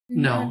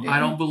No, I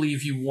don't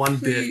believe you one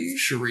bit,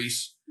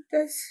 Charisse.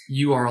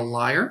 You are a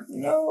liar.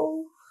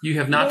 No. You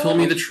have not told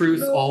me the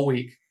truth all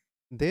week.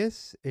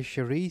 This is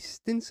Charisse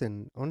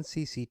Stinson on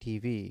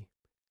CCTV.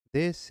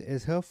 This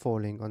is her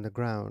falling on the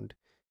ground.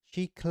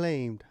 She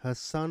claimed her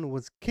son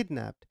was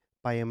kidnapped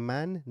by a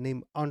man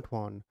named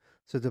Antoine,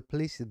 so the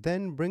police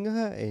then bring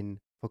her in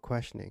for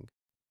questioning.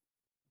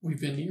 We've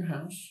been to your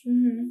house.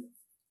 Mm-hmm.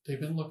 They've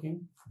been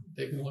looking.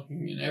 They've been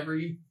looking in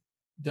every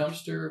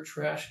dumpster,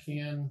 trash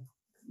can,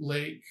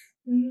 lake,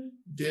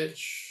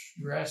 ditch,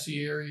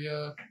 grassy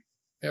area,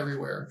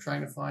 everywhere,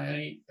 trying to find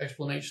any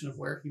explanation of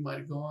where he might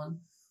have gone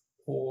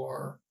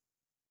or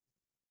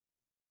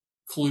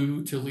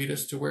clue to lead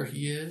us to where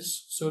he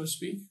is, so to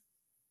speak.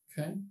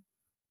 Okay.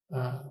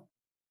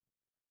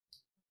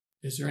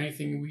 Is there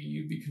anything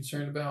you'd be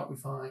concerned about we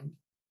find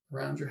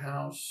around your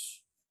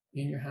house,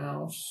 in your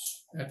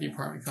house, at the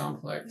apartment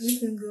complex? You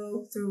can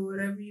go through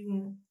whatever you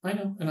want. I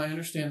know, and I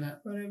understand that.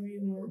 Whatever you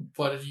want.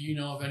 But do you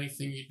know of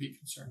anything you'd be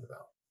concerned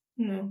about?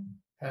 No.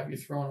 Have you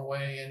thrown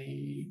away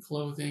any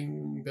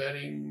clothing,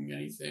 bedding,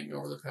 anything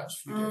over the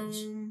past few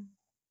days?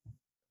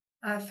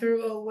 I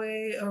threw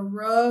away a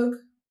rug,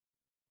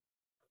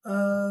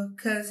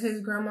 cause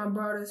his grandma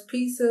brought us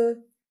pizza,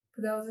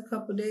 but that was a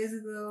couple days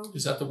ago.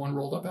 Is that the one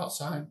rolled up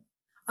outside?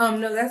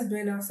 No, that's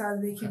been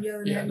outside. They keep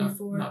yelling at me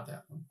for. Not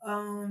that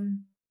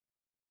one.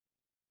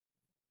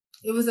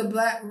 It was a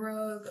black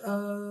rug.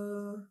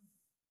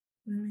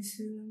 Let me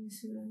see.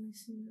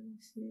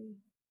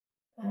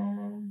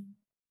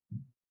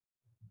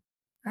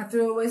 I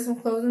threw away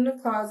some clothes in the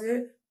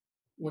closet.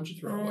 What'd you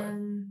throw away?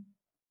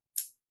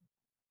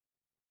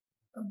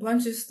 A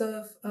bunch of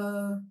stuff.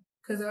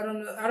 Cause I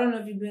don't know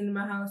if you've been to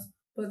my house,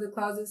 but the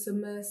closet's a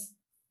mess.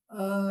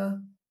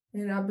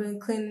 And I've been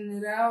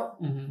cleaning it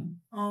out.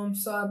 Mm-hmm.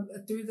 So I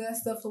threw that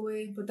stuff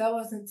away, but that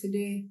wasn't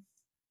today.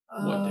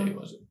 What day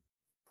was it?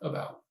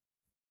 About?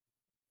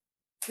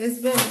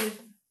 It's been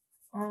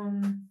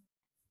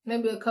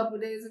maybe a couple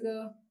days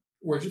ago.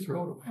 Where'd you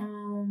throw it away?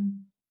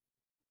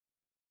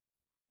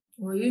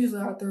 Well,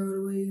 usually I throw it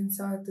away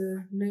inside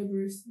the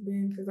neighbor's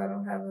bin because I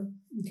don't have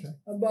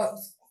a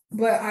box.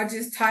 But I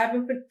just tie it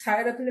up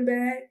in the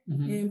bag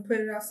and put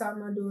it outside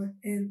my door,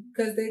 and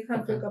because they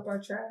come pick up our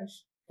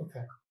trash.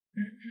 Okay.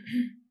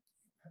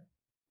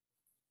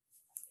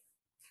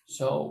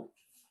 So,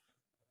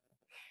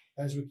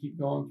 as we keep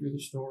going through the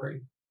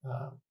story,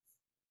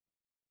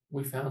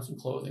 we found some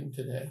clothing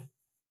today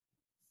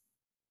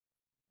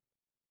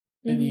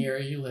in the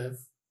area you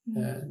live,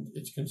 and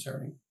it's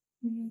concerning.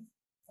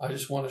 I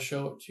just want to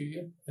show it to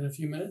you in a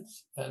few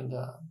minutes, and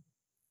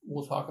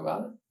we'll talk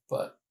about it.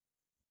 But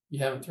you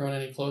haven't thrown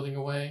any clothing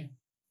away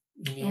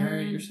in the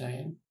area you're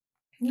saying?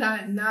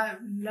 Not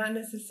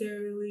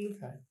necessarily.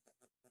 Okay.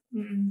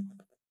 Mm-mm.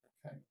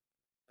 Okay.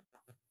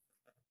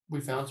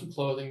 We found some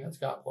clothing that's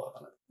got blood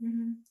on it.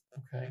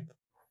 Okay.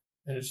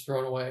 And it's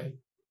thrown away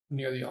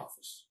near the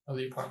office of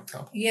the apartment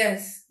complex.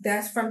 Yes,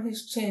 that's from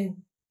his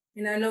chin.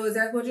 And I know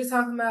exactly what you're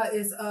talking about.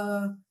 Is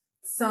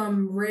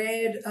some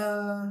red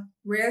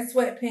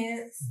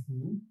sweatpants.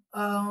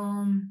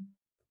 Oh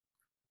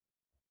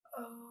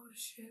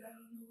shit, I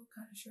don't know what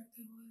kind of shirt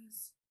that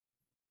was.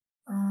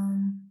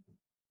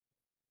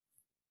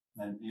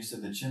 And you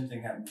said the chin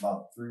thing happened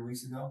about 3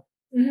 weeks ago?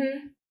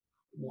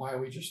 Why are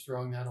we just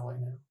throwing that away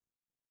now?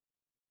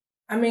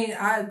 I mean,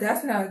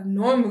 that's not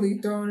normally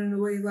thrown in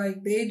away.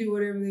 Like, they do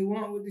whatever they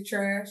want with the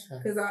trash.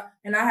 Cause I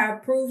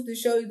have proof to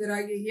show you that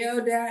I get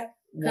yelled at.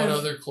 What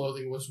other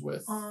clothing was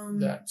with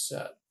that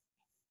set?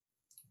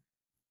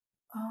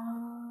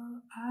 I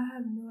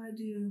have no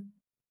idea.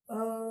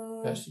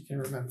 Best you can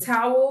remember.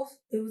 Towels.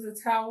 It was a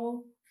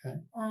towel. Okay.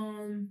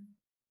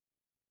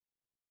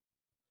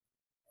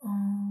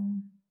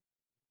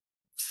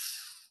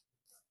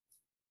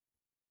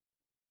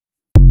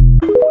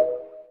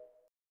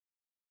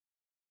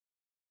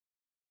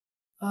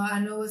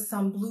 I know it's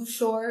some blue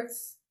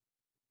shorts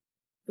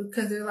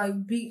because they're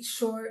like beach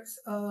shorts.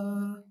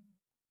 I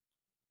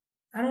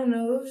don't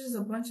know. It was just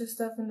a bunch of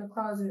stuff in the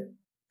closet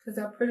because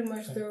I pretty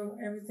much threw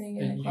everything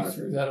in the closet. And you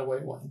threw that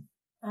away when?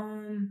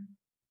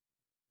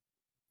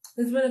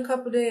 It's been a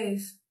couple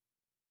days.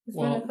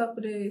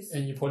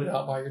 And you put it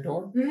out by your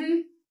door?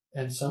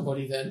 And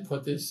somebody then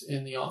put this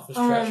in the office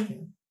trash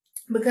can?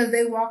 Because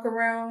they walk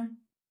around.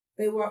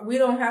 We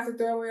don't have to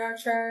throw away our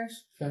trash.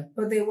 Okay.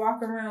 But they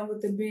walk around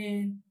with the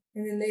bin.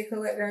 And then they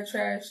collect our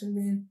trash, and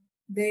then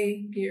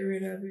they get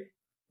rid of it.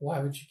 Why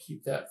would you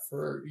keep that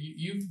for?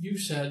 You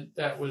said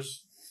that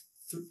was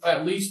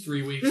at least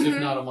 3 weeks, if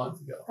not a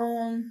month ago.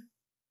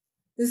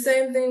 The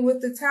same thing with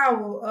the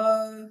towel.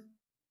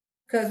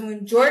 Because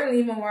when Jordan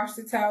even washed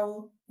the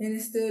towel, and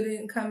it still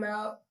didn't come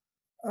out.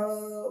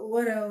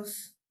 What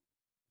else?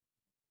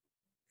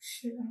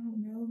 Shit, I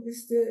don't know.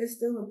 It's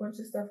still a bunch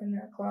of stuff in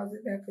that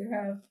closet that could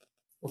have.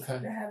 Okay.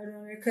 That have it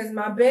on there because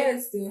my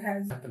bed still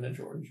has. Happened to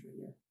Jordan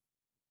Jr.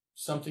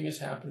 Something has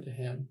happened to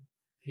him.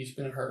 He's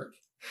been hurt.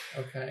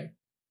 Okay.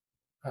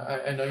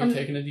 I know you're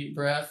taking a deep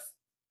breath,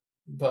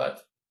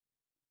 but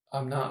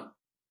I'm not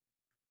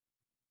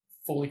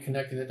fully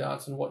connecting the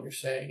dots on what you're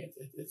saying.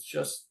 It's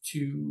just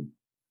too.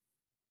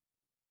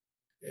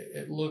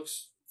 It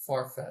looks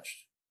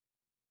far-fetched.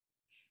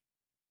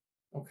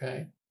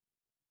 Okay.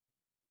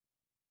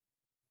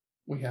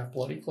 We have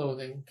bloody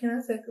clothing. Can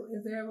I take?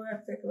 Is there a way I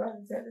can take a lot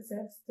of detective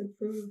tests to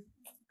prove?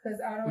 Because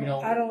I don't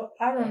know.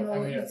 I What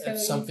mean, to tell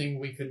it's you. something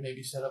we could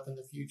maybe set up in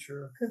the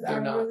future. 'Cause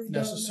They're I not really don't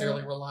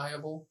necessarily know.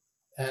 reliable,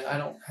 and I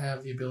don't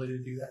have the ability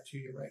to do that to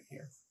you right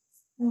here.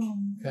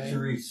 Okay.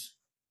 Sharice,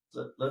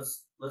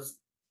 let's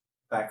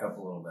back up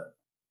a little bit.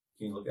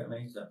 Can you look at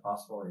me? Is that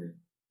possible? Or you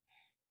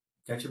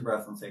catch your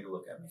breath and take a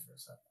look at me for a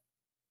second.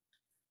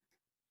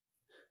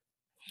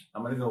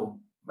 I'm gonna go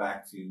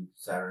back to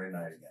Saturday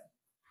night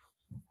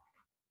again.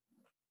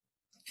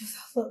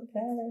 Just look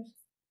bad.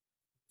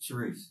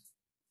 Sharice,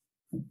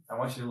 I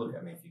want you to look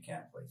at me if you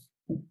can, please.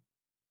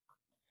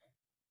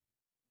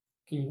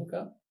 Can you look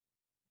up?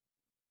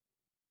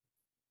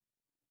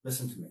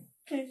 Listen to me.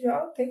 Did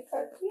y'all think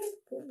I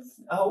did?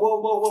 Oh,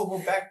 whoa.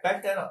 Back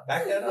that up.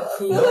 Back that up.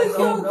 Who- No.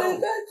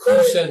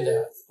 Who said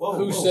that? Whoa,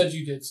 Who whoa. said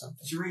you did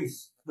something?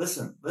 Sharice,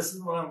 listen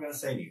to what I'm going to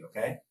say to you,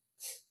 okay?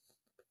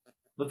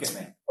 Look at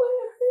me.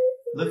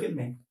 Look at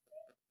me.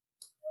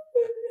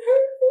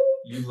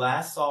 You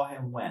last saw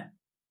him when?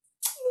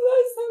 The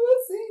last time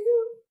I seen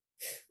him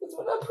was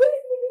when I put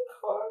him in the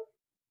car.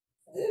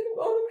 Then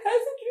on the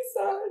passenger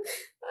side,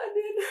 I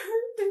didn't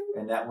hurt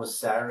him. And that was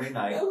Saturday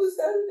night That was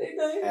Saturday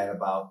night. at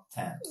about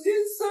 10.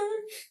 Yes, sir.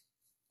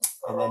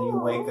 And then you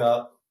wake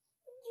up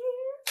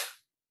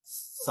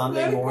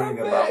Sunday Let it morning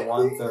come about back,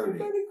 1:30, please.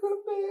 Let it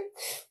come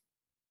back.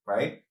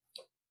 right?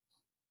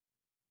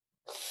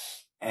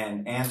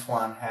 And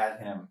Antoine had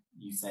him,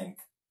 you think,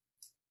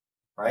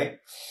 right?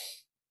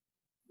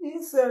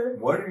 Yes, sir.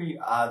 What are the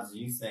odds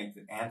you think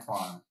that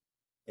Antoine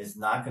is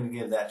not going to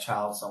give that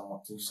child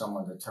to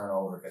someone to turn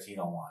over because he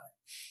don't want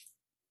it?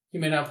 He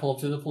may not pull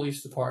up to the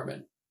police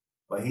department,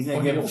 But he's or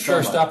going to give he'll it to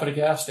sure someone. stop at a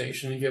gas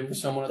station and give him to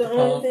someone at The the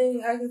only pump.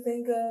 thing I can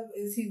think of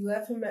is he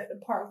left him at the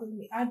park with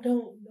me. I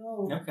don't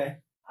know. Okay,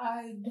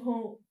 I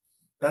don't.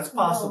 that's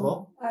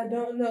possible. know. I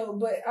don't know,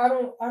 but I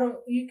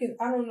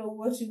don't know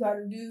what you got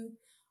to do.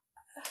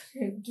 I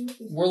can't do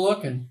this. We're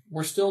looking.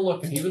 We're still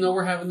looking. Even though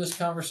we're having this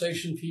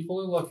conversation, people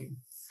are looking.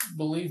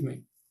 Believe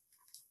me.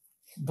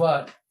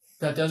 But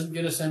that doesn't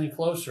get us any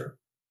closer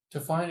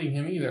to finding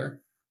him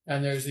either.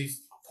 And there's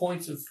these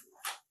points of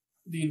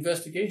the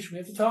investigation we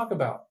have to talk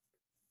about.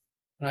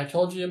 And I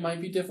told you it might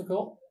be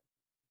difficult,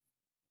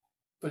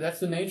 but that's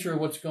the nature of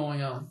what's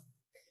going on.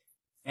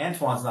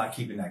 Antoine's not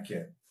keeping that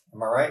kid.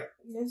 Am I right?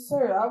 Yes,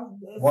 sir.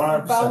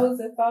 100%.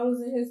 If I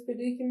was in his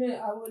predicament,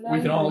 I would not.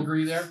 We can all have-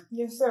 agree there.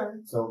 Yes, sir.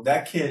 So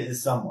that kid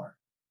is somewhere.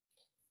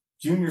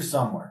 Junior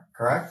somewhere,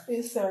 correct?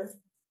 Yes, sir.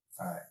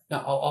 All right. Now,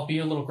 I'll be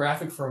a little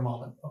graphic for a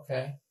moment,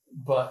 okay?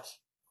 But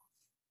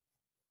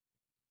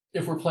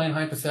if we're playing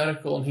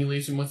hypothetical and he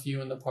leaves him with you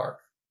in the park,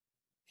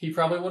 he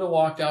probably would have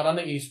walked out on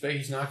the East Bay.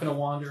 He's not going to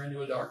wander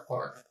into a dark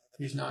park.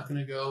 He's not going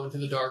to go into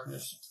the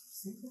darkness.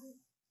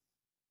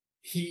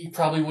 He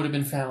probably would have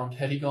been found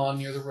had he gone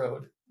near the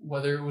road,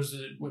 whether it was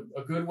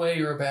a good way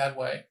or a bad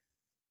way.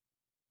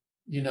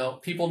 You know,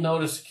 people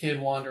notice a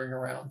kid wandering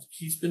around.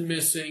 He's been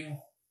missing.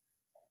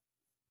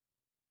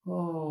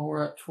 Oh,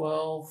 we're at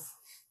 12.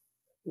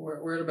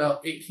 We're at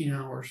about 18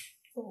 hours.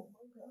 Oh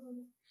my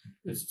God.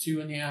 It's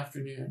 2 in the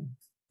afternoon.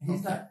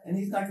 He's not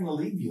going to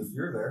leave you if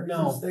you're there. He's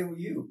No. going to stay with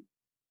you.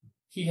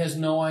 He has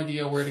no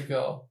idea where to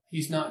go.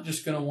 He's not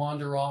just going to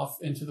wander off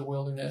into the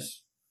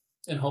wilderness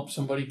and hope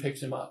somebody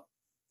picks him up.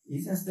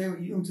 He's going to stay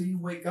with you until you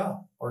wake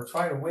up or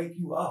try to wake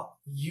you up.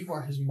 You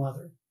are his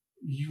mother.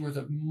 You are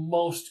the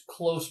most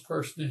close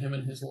person to him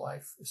in his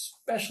life,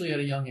 especially at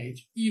a young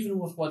age, even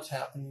with what's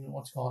happening and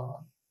what's going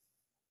on.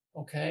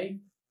 Okay?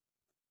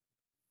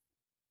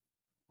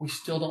 We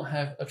still don't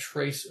have a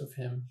trace of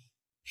him,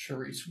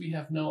 Sharice. We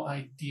have no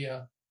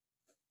idea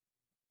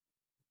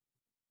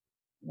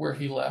where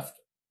he left.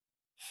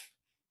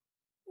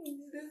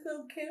 There's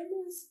no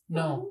cameras.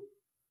 No.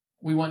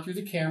 We went through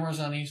the cameras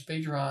on East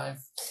Bay Drive.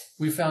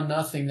 We found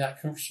nothing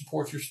that can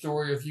support your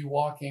story of you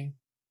walking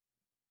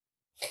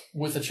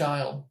with a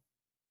child.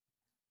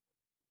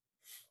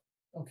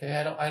 Okay,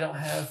 I don't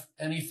have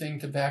anything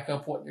to back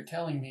up what you're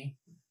telling me.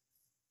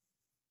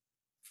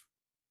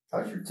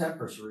 How's your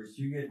temper, Sharice?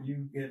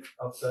 You get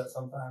upset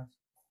sometimes?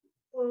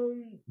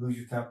 Lose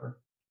your temper?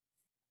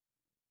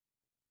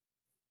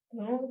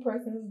 The only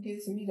person who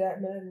gets me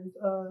that mad is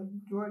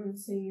Jordan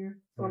Sr.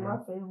 for my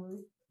family.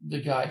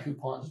 The guy who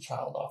pawns a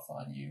child off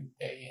on you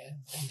day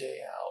in and day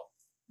out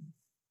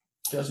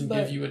doesn't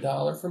But- give you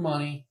 $1 for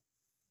money,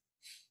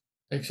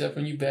 except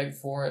when you beg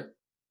for it.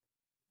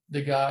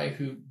 The guy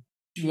who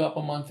beat you up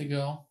a month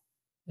ago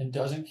and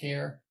doesn't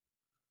care.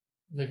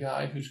 The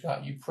guy who's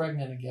got you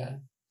pregnant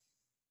again.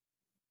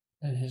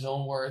 In his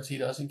own words, he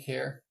doesn't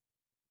care.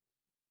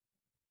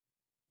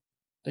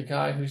 The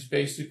guy who's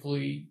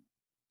basically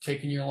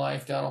taking your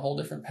life down a whole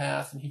different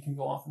path and he can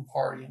go off and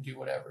party and do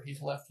whatever.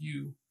 He's left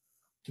you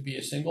to be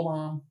a single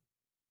mom.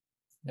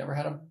 Never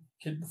had a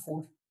kid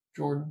before,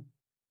 Jordan.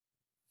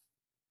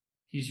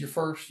 He's your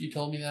first. You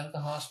told me that at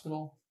the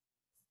hospital.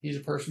 He's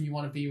a person you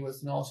want to be with,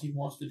 and all he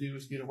wants to do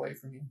is get away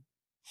from you.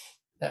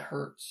 That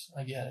hurts.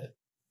 I get it.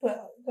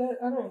 But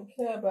I don't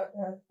care about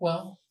that.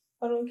 Well,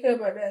 I don't care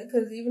about that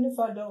because even if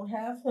I don't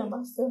have him,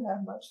 I still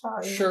have my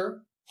child.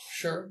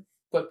 Sure.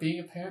 But being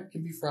a parent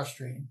can be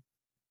frustrating.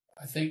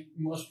 I think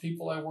most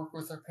people I work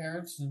with are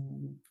parents,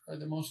 and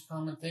the most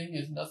common thing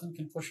is nothing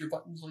can push your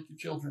buttons like your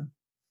children.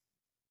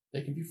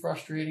 They can be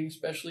frustrating,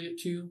 especially at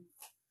 2.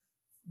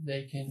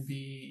 They can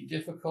be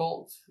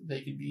difficult.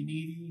 They can be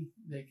needy.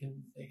 They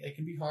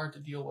can be hard to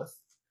deal with,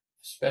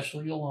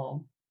 especially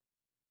alone,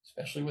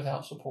 especially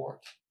without support.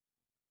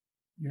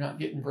 You're not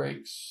getting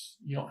breaks.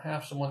 You don't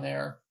have someone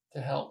there to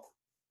help.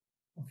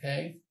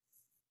 Okay?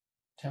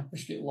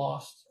 Tempers get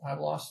lost. I've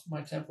lost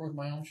my temper with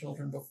my own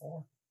children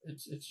before.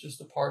 It's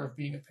just a part of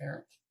being a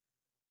parent.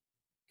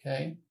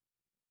 Okay?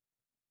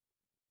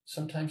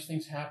 Sometimes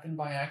things happen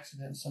by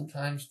accident.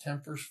 Sometimes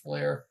tempers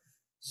flare.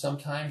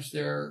 Sometimes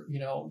they're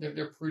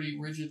pretty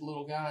rigid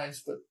little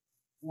guys, but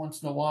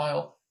once in a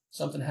while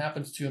something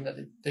happens to them that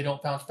they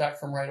don't bounce back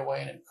from right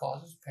away, and it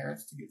causes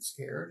parents to get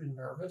scared and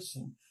nervous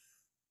and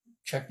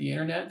check the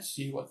internet,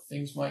 see what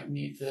things might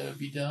need to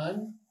be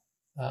done,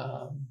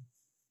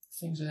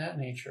 things of that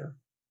nature.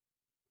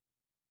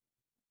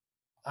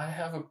 I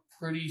have a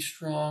pretty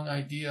strong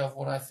idea of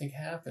what I think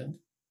happened,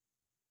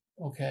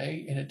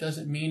 okay? And it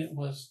doesn't mean it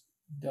was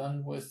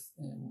done with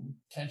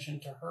intention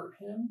to hurt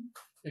him.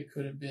 It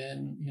could have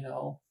been,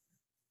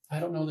 I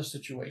don't know the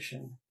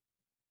situation.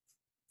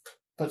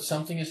 But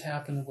something has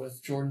happened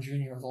with Jordan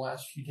Jr. over the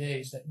last few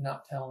days that you're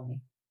not telling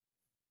me.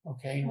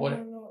 Okay?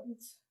 And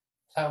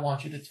I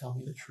want you to tell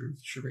me the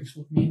truth. Sharice,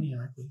 look me in the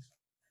eye, please.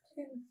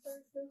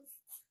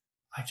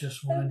 I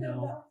just want to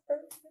know.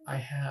 I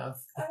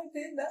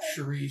did not.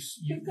 Sharice,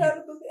 you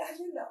gotta believe I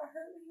did not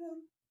hurt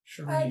him.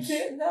 Sharice. I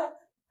did not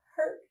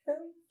hurt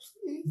him.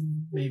 Please.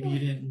 Maybe you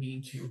didn't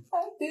mean to.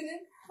 I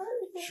didn't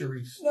hurt him.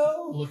 Sharice,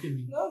 no. Look at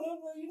me. No,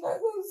 you're not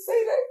going to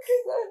say that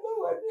because I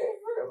know I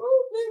didn't hurt him.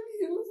 Oh, baby,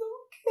 he was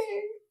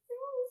okay. He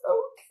was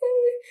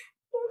okay.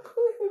 I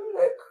put him in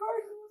that car.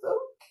 He was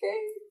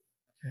okay.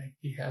 Okay,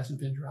 he hasn't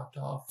been dropped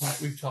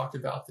off. We've talked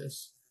about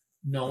this.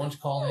 No one's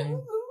called in.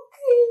 Okay.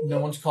 No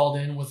one's called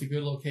in with a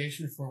good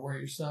location for where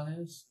your son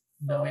is.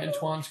 No,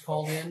 Antoine's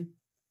called in.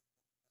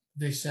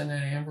 They send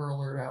an Amber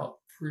Alert out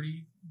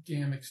pretty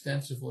damn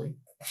extensively.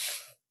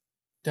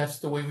 That's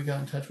the way we got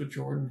in touch with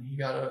Jordan. He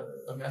got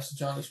a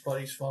message on his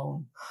buddy's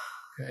phone.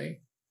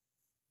 Okay?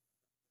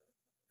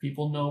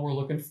 People know we're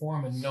looking for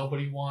him, and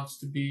nobody wants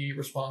to be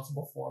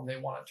responsible for him. They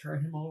want to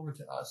turn him over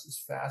to us as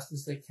fast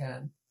as they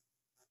can,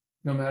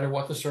 no matter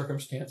what the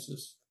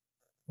circumstances.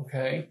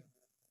 Okay?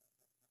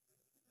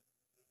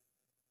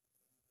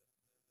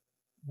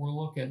 We're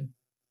looking,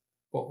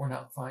 but we're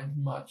not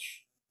finding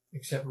much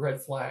except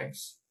red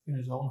flags in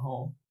his own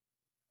home.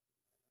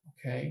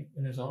 Okay?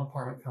 In his own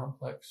apartment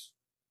complex.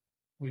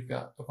 We've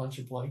got a bunch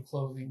of bloody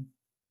clothing.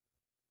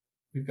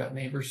 We've got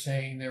neighbors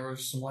saying there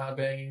was some loud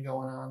banging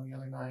going on the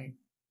other night.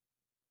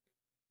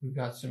 We've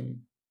got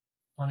some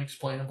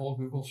unexplainable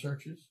Google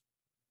searches.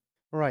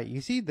 Right,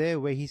 you see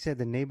there where he said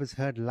the neighbors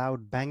heard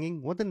loud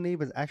banging? What the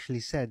neighbors actually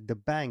said, the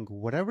bang,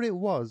 whatever it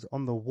was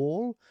on the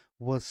wall,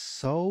 was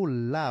so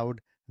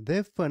loud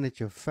their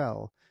furniture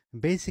fell.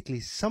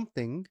 Basically,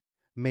 something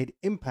made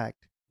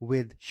impact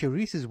with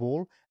Sharice's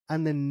wall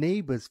and the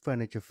neighbor's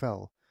furniture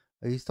fell.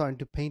 Are you starting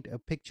to paint a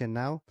picture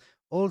now?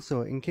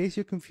 Also, in case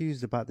you're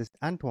confused about this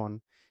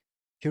Antoine,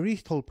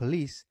 Sharice told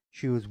police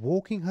she was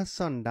walking her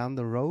son down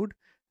the road.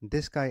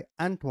 This guy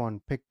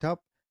Antoine picked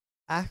up,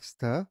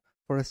 asked her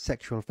for a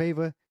sexual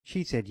favor.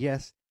 She said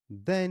yes.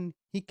 Then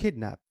he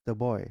kidnapped the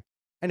boy.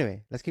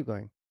 Anyway, let's keep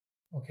going.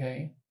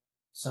 Okay,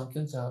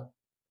 something's up.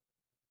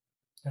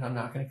 And I'm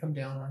not going to come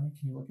down on you.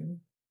 Can you look at me?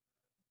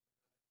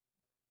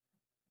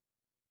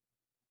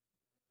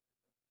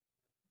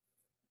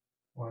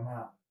 Why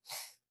not?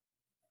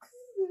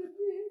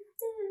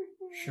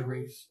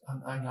 Sharice,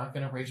 I'm not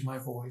going to raise my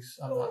voice.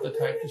 I'm not the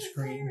type to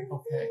scream,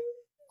 okay?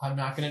 I'm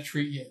not going to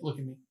treat you. Look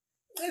at me.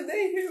 If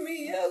they hear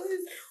me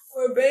yelling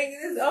or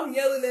banging, I'm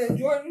yelling at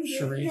Jordan.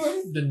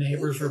 Sharice, the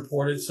neighbors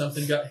reported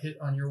something got hit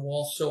on your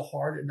wall so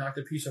hard it knocked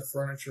a piece of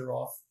furniture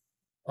off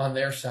on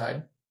their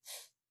side.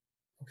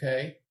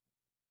 Okay?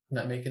 I'm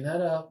not making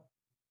that up.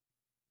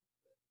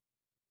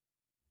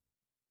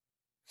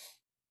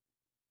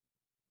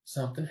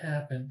 Something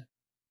happened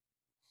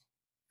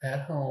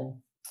at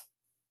home,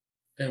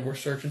 and we're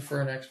searching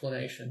for an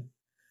explanation.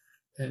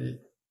 And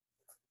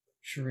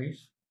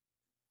Sharice,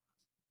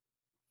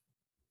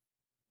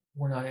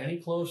 we're not any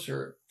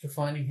closer to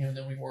finding him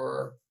than we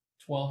were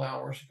 12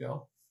 hours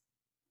ago.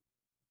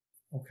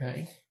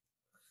 Okay?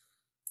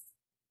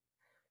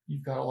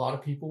 You've got a lot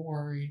of people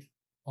worried.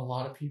 A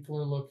lot of people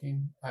are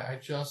looking.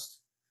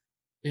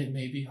 It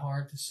may be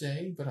hard to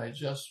say, but I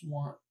just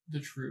want the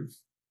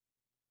truth.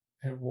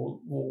 And we'll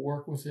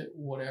work with it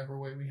whatever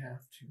way we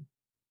have to.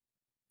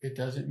 It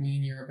doesn't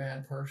mean you're a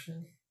bad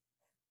person.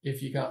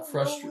 If you got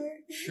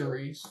frustrated,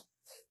 Sharice,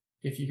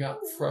 if you got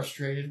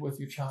frustrated with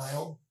your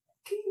child,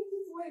 can you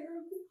just wait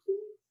a bit,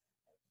 please?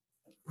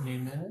 need a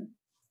minute?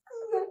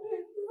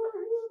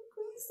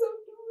 Please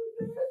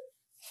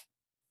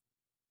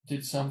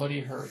Did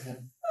somebody hurt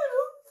him? I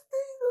don't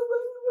think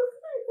nobody will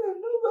hurt him.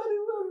 Nobody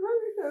will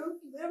hurt him.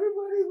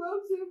 Everybody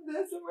loves him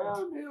that's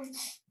around him.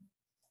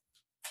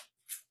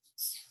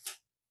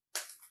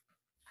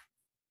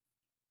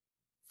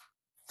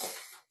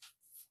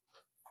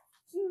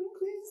 Jim,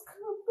 please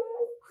come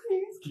back.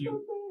 Please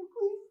come back.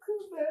 Please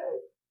come back.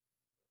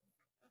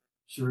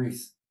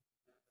 Sharice.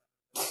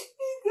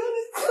 He's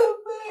gonna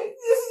come back.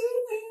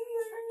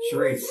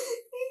 Sharice.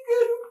 He's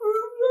gonna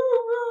prove no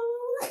wrong.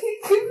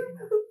 He's gonna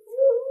prove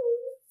no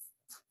wrong.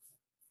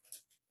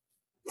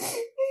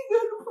 He's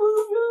gonna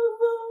prove no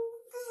wrong.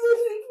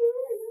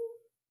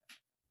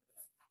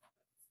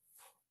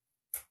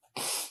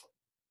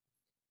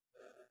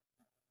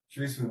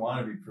 Sharice, we want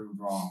to be proved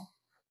wrong.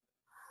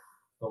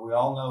 But we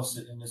all know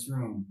sitting in this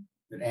room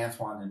that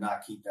Antoine did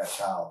not keep that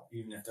child,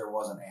 even if there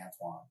wasn't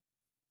Antoine.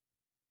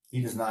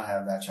 He does not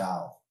have that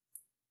child.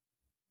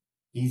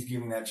 He's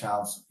giving that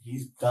child,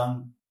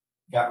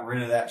 got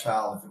rid of that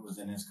child if it was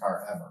in his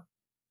car ever.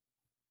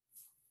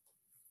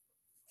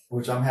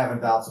 Which I'm having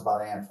doubts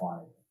about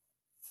Antoine.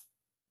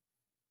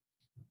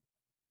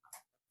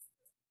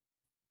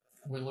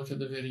 We looked at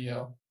the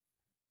video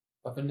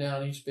up and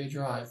down East Bay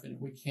Drive, and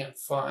we can't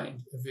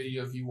find a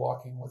video of you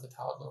walking with a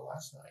toddler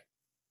last night.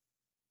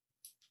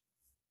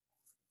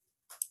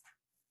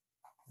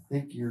 I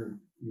think you're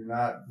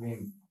not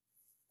being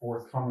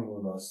forthcoming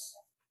with us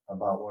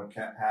about what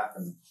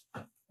happened,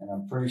 and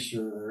I'm pretty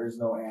sure there is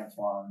no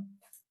Antoine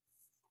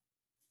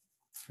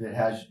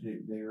that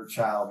your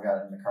child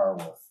got in the car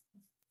with.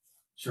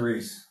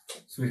 Sharice,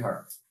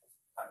 sweetheart,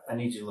 I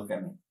need you to look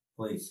at me,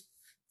 please.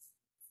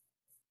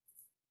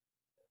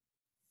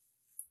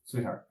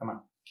 Sweetheart, come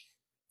on.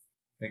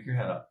 Pick your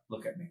head up.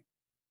 Look at me.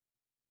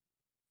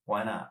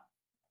 Why not?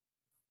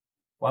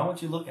 Why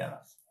won't you look at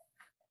us?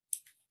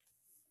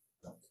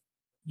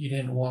 You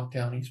didn't walk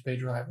down East Bay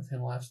Drive with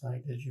him last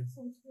night, did you?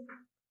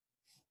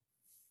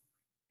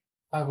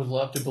 I would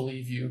love to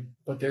believe you,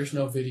 but there's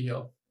no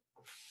video.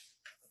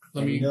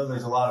 You know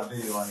there's a lot of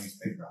video on East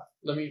Bay Drive.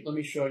 Let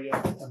me show you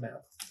a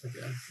map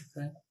again.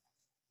 Okay.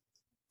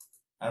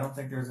 I don't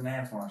think there's an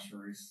Antoine,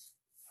 Sharice.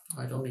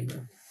 I don't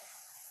either.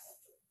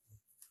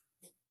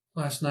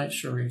 Last night,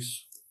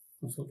 Sharice.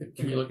 Let's look at.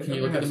 Can you look at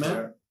the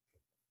map?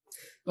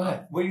 Go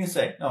ahead. What are you gonna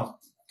say? No,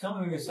 tell me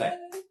what you're gonna say.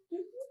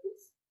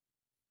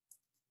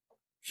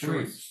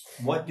 Sharice,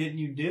 what didn't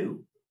you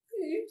do?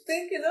 You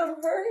thinking I'm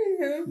hurting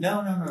him?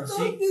 No.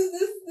 See,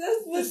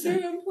 that's what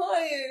you're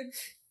implying.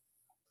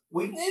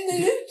 And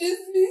Sharice, it's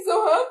just me, so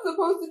I'm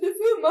supposed to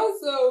defend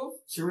myself.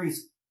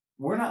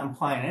 we're not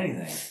implying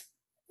anything.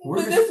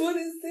 But that's what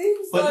it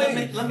seems like.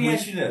 But let me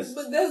ask you this.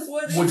 But that's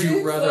what it Would you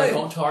seems rather like. I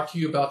don't talk to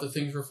you about the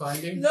things we're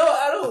finding? No,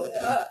 I don't.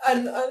 I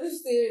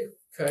understand.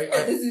 Okay.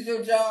 That this is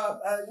your job.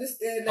 I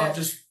understand that. I'm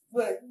just.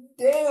 But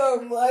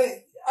damn,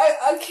 like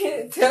I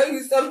can't tell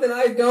you something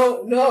I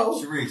don't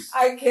know. Sharice,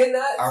 I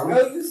cannot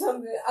tell you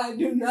something I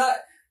do not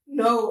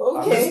know.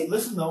 Okay.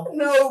 Listen though.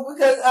 No,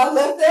 because I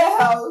left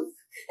that house.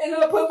 And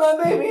I put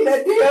my baby in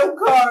that damn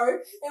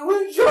car, and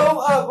we drove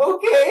up,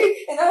 okay?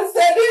 And I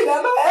sat there and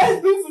got my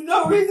ass beat for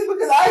no reason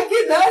because I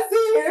cannot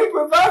sit here and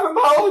provide for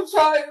my own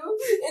child.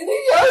 And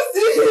then y'all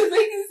sit here and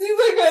make it seem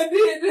like I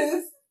did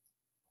this.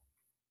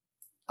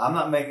 I'm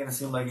not making it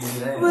seem like you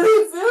did anything. But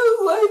it feels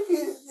like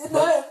it.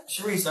 But,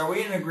 Sharice, are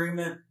we in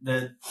agreement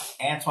that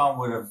Antoine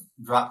would have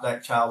dropped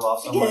that child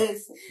off somewhere?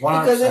 Yes.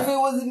 100%.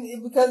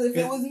 Because if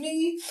it was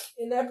me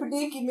in that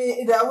predicament,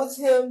 and that was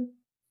him,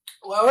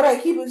 why would I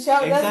keep a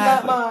child? Exactly.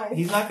 That's not mine.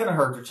 He's not going to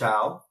hurt the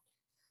child.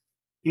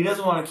 He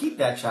doesn't want to keep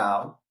that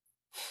child.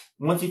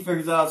 Once he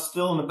figures out it's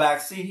still in the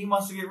back seat, he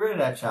wants to get rid of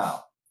that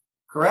child.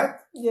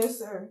 Correct? Yes,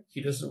 sir.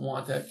 He doesn't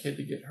want that kid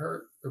to get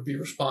hurt or be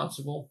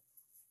responsible.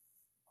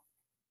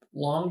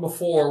 Long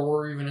before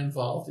we're even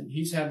involved, and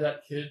he's had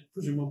that kid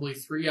presumably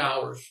 3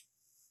 hours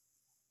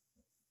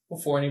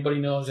before anybody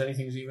knows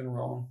anything's even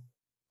wrong.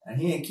 And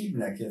he ain't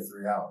keeping that kid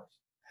 3 hours.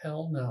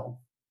 Hell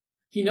no.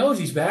 He knows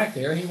he's back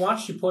there. He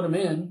wants you to put him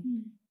in.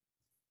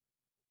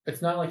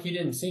 It's not like he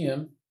didn't see him.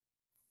 I'm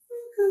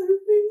gonna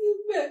bring him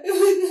back because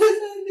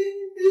I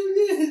didn't do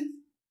this.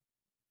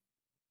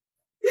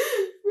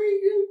 Bring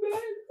him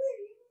back,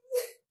 please.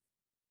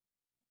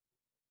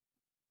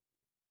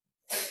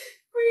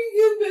 Bring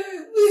him back,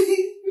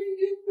 please. Bring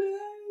him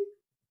back.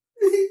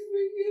 Please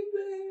bring him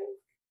back.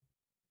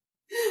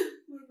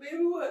 But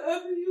baby,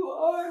 whatever you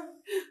are,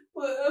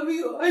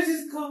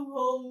 just come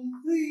home,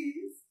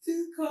 please.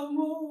 Just come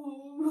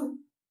home.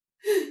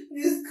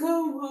 Just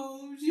come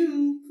home,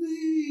 June,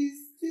 please.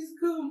 Just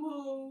come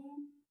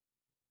home.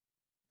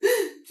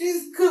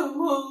 Just come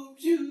home,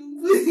 June,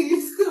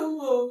 please. Come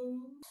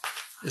home.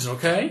 Is it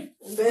okay?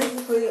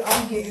 Basically,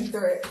 I'm getting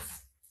threats.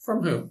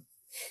 From who?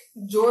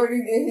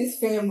 Jordan and his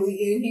family,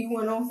 and he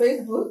went on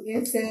Facebook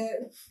and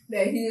said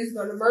that he is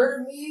going to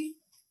murder me.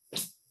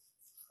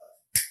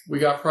 We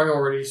got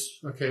priorities.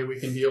 Okay, we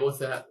can deal with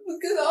that.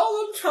 Because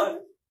all I'm trying...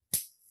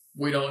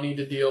 We don't need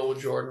to deal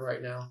with Jordan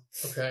right now.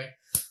 Okay?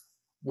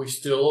 We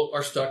still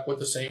are stuck with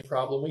the same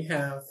problem we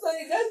have.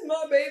 Like, that's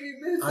my baby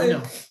missing. I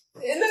know.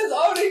 And that's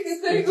all they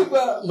can think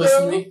about.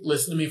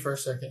 Listen to me for a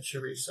second,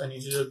 Sharice. I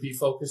need you to be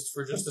focused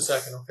for just a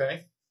second,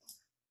 okay?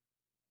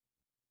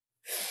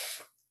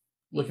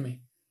 Look at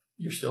me.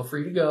 You're still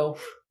free to go.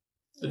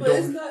 But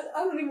it's not.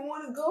 I don't even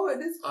want to go at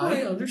this point.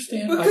 I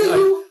understand.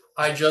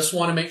 I just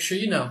want to make sure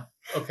you know.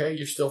 Okay,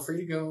 you're still free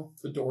to go.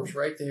 The door's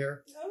right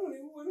there. I don't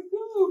even want to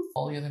go.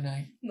 All the other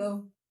night.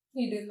 No,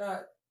 he did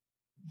not.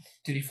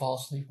 Did he fall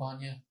asleep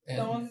on you? The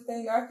only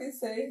thing I can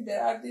say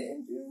that I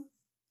didn't do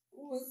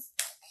was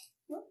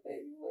my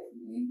baby wet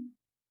me.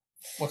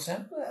 What's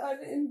that? But I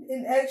didn't.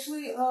 And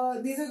actually,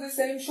 these are the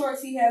same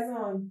shorts he has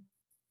on.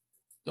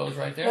 Those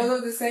right there?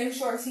 Those are the same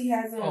shorts he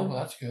has on. Oh, well,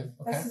 that's good.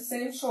 Okay. That's the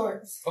same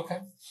shorts. Okay.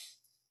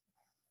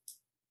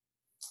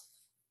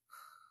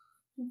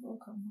 He's gonna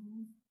come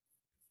home.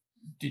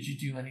 Did you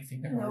do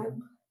anything to hurt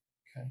him?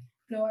 Okay.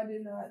 No, I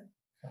did not.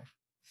 Okay.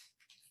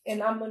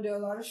 And I'm under a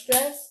lot of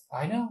stress.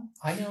 I know.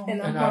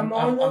 And I'm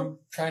hormonal. I'm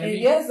trying to be.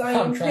 Yes,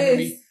 I'm trying to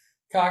be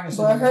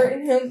cognizant. But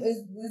hurting him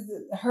is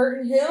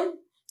hurting him.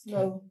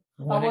 No,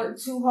 I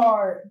worked too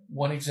hard.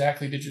 When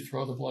exactly did you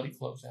throw the bloody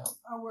clothes out?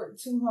 I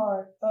worked too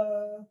hard.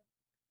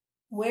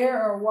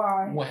 Where or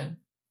why? When?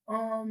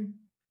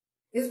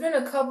 It's been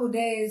a couple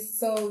days,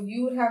 so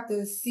you would have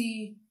to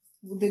see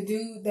the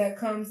dude that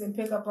comes and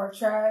pick up our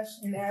trash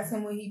and ask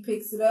him when he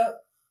picks it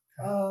up.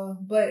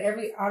 But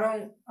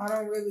I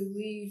don't really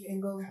leave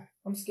and go.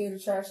 I'm scared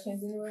of trash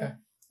cans anyway,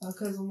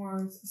 because of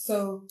worms.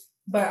 So,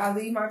 but I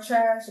leave my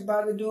trash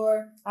by the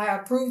door. I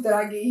approve that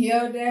I get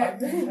yelled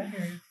at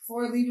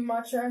for leaving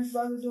my trash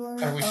by the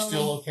door. Are we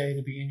still okay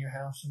to be in your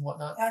house and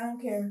whatnot? I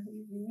don't care.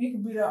 You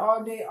can be there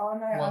all day, all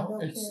night. Well, I don't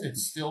care.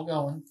 It's still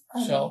going.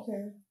 I don't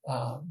care.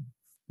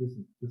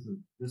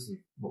 This is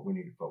what we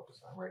need to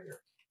focus on right here.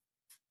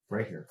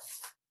 Right here.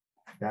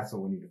 That's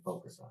what we need to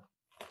focus on.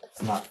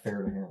 It's not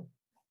fair to him.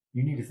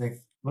 You need to think,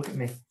 look at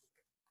me.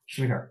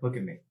 Sweetheart, look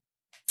at me.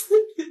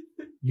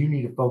 You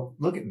need to focus.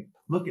 Look at me.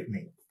 Look at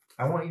me.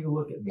 I want you to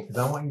look at me because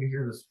I want you to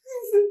hear this.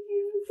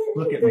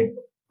 Look at me.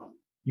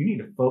 You need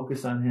to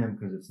focus on him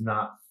because it's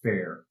not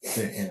fair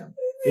to him.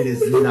 It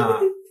is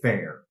not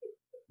fair.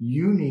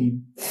 You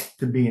need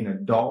to be an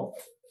adult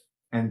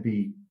and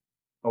be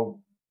a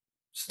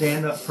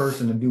stand-up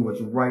person and do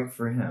what's right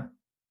for him.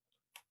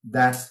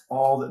 That's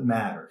all that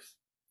matters.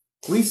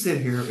 We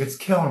sit here, it's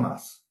killing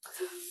us.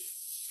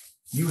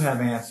 You have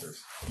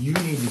answers. You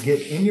need to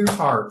get in your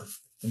heart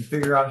and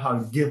figure out how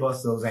to give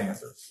us those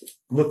answers.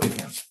 Look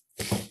at him.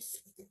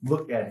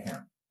 Look at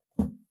him.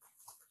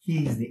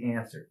 He's the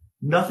answer.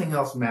 Nothing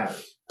else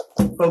matters.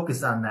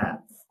 Focus on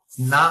that. It's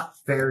not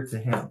fair to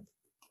him.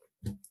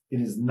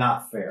 It is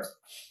not fair.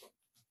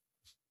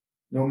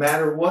 No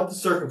matter what the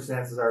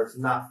circumstances are, it's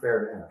not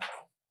fair to him.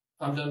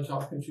 I'm done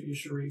talking to you,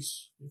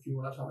 Sharice. If you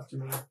want to talk to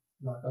me,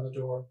 knock on the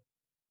door.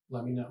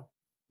 Let me know.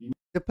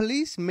 The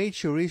police made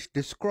Sharice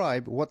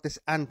describe what this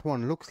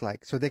Antoine looks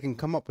like so they can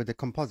come up with a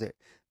composite.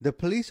 The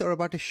police are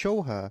about to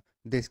show her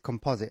this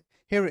composite.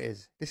 Here it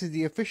is. This is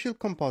the official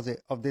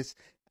composite of this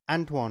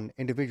Antoine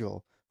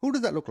individual. Who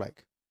does that look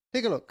like?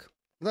 Take a look.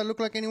 Does that look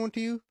like anyone to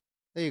you?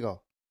 There you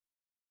go.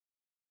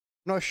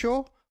 Not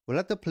sure? We'll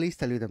let the police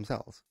tell you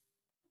themselves.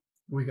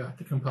 We got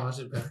the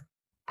composite back.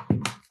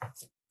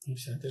 He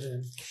sent it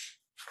in.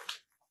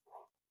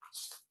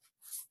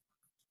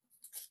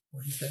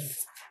 What do you think?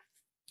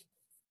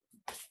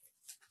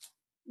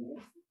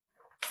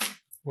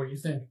 What do you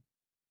think?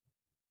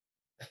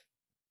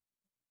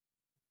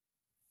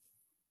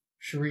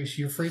 Sharice,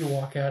 you're free to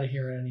walk out of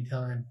here at any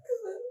time.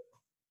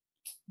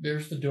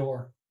 There's the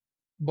door.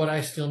 But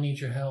I still need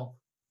your help.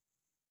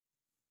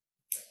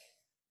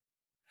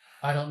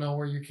 I don't know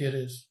where your kid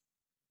is.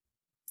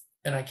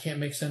 And I can't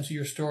make sense of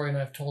your story, and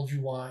I've told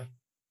you why.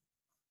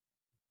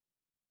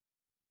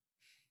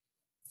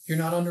 You're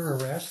not under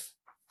arrest.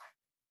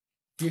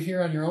 You're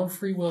here on your own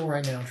free will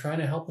right now, trying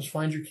to help us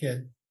find your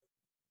kid.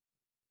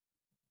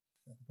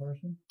 Is that the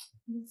person?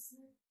 Yes, sir.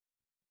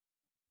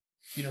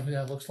 You know who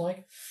that looks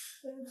like?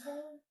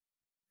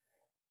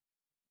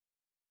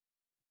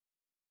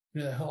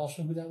 You know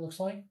also who that looks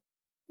like?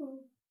 Who?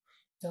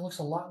 That looks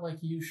a lot like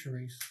you,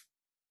 Sharice.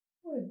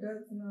 Oh, it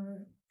does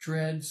not.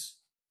 Dreads,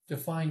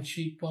 defined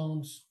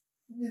cheekbones.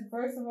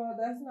 First of all,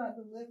 that's not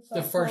the lips.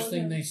 The first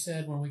thing they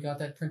said when we got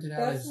that printed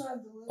out is,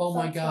 "Oh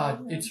my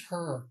God, it's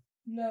her."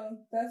 No,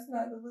 that's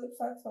not the lips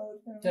I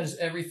told him. That is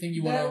everything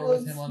you went over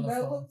with him on the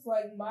phone. That looks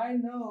like my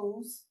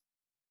nose.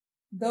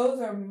 Those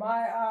are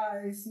my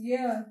eyes.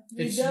 Yeah,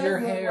 it's your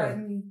hair.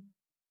 Like me.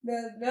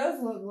 That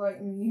does look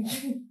like me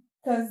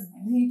because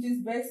he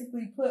just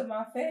basically put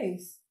my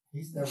face.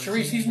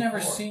 Sharice, he's never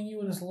seen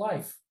you in his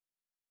life.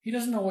 He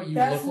doesn't know what you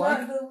look like.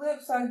 That's not the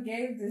lips I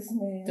gave this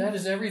man. That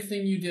is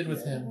everything you did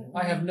with him.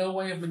 I have no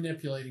way of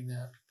manipulating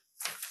that.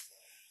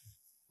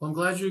 Well, I'm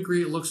glad you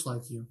agree it looks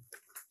like you.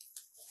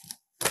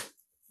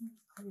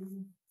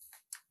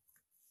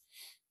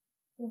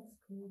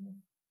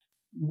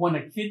 When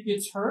a kid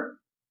gets hurt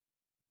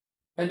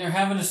and they're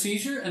having a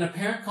seizure and a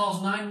parent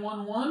calls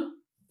 911,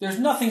 there's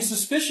nothing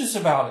suspicious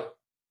about it.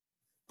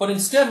 But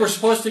instead, we're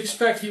supposed to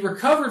expect he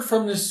recovered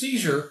from this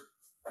seizure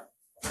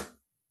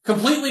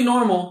completely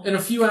normal in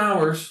a few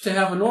hours to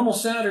have a normal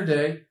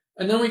Saturday,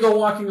 and then we go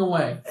walking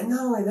away. And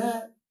not only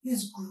that,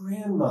 his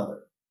grandmother.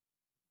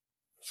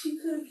 She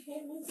could have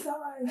came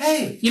inside.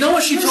 Hey! You know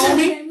what she told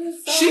me?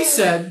 She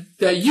said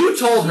that you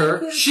told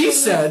her, she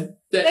said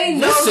that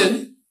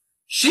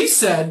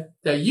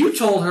you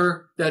told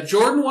her that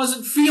Jordan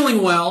wasn't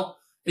feeling well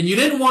and you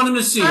didn't want him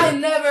to see her. I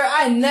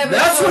never.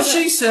 That's what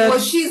she said. Well,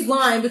 she's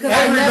lying because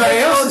Everybody I never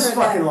else told is her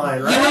fucking that.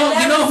 lying,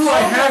 right? You know who I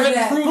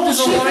haven't proved is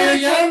a liar yet?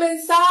 She could have came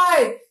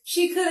inside.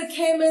 She could have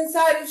came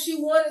inside if she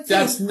wanted to.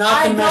 That's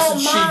not the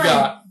message she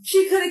got.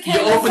 She could have came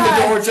inside. You opened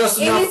the door just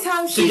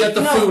enough to get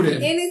the food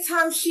in.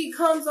 Anytime she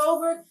comes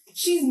over,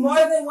 she's more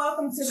than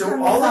welcome to come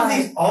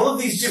inside. So all of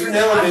these different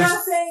elements. I'm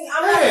not saying.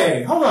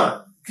 Hey, hold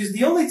on. Because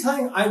the only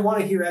thing I want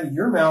to hear out of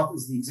your mouth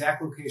is the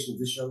exact location of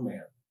this young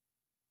man.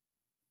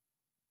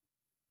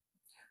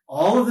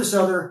 All of this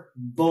other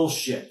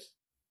bullshit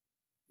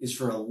is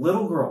for a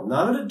little girl,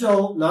 not an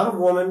adult, not a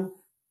woman,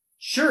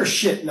 sure as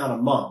shit, not a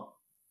mom.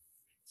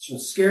 It's from a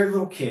scared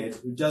little kid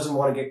who doesn't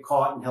want to get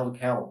caught and held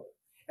accountable.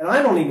 And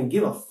I don't even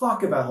give a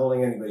fuck about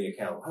holding anybody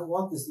accountable. I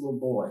want this little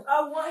boy.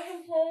 I want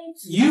him home.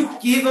 You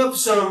give up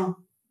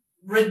some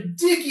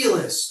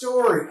ridiculous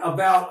story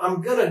about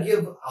I'm gonna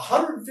give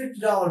 $150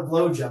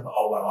 blowjob.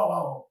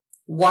 Oh.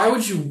 Why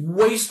would you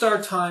waste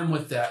our time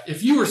with that?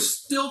 If you were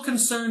still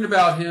concerned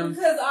about him...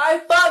 Because I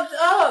fucked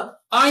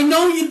up. I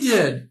know you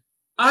did.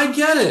 I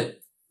get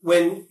it.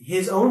 When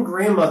his own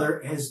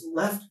grandmother has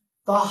left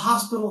the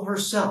hospital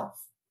herself,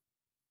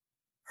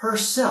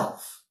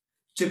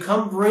 to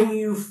come bring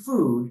you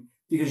food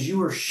because you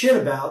were shit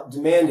about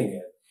demanding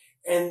it.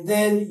 And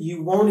then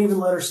you won't even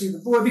let her see the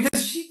boy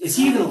because is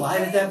he even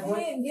alive at that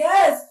point?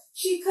 Yes.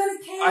 She could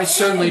have came in. I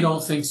certainly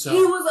don't think so.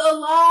 He was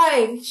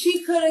alive.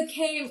 She could have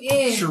came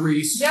in.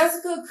 Charisse.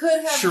 Jessica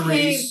could have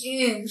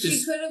came in.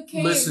 She could have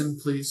came. Listen,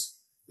 please.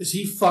 Is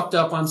he fucked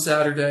up on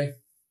Saturday?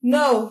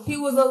 No, he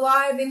was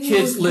alive and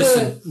he was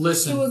good.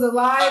 Listen. He was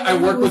alive. I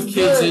work with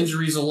kids'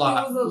 injuries a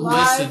lot. He was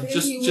alive.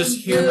 Listen, just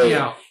hear me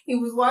out. He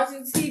was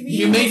watching TV.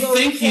 You may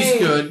think he's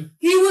good.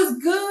 He was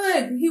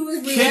good. He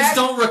was reactive. Kids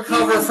don't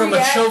recover from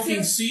a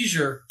choking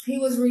seizure. He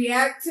was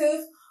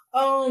reactive.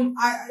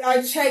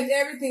 I checked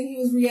everything. He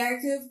was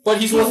reactive. But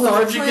he's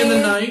lethargic in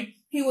the night.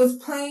 He was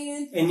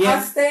playing. And yet,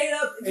 I stayed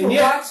up to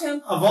watch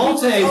him. Of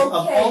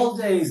all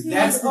days,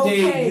 that's the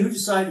day you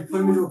decided to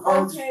put him into a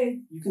car.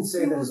 You can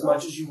say that as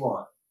much as you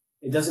want.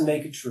 It doesn't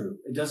make it true.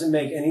 It doesn't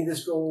make any of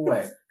this go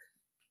away.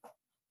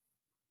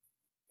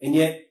 And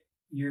yet,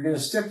 you're going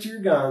to stick to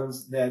your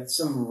guns that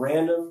some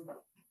random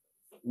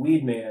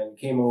weed man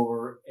came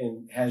over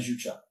and has your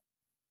child.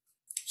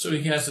 So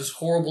he has this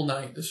horrible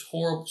night,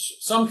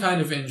 some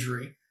kind of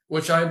injury,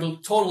 which I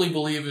totally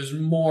believe is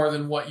more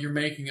than what you're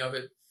making of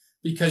it.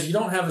 Because you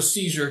don't have a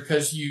seizure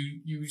because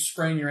you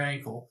sprain your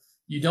ankle.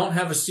 You don't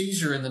have a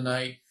seizure in the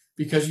night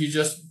because you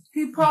just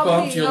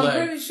bumped your leg.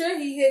 I'm pretty sure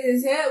he hit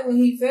his head when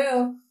he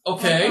fell.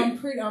 Okay. I'm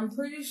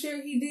pretty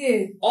sure he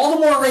did. All the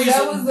more reason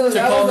to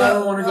call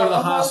 911 to go to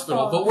the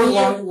hospital. But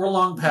we're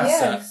long past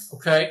that.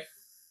 Okay?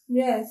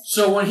 Yes.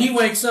 So when he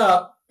wakes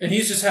up and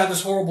he's just had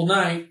this horrible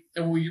night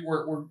and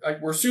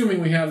we're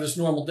assuming we have this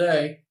normal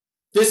day,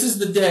 this is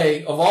the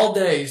day of all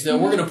days that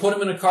we're going to put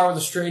him in a car with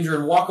a stranger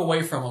and walk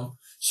away from him.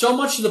 So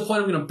much to the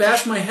point I'm going to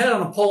bash my head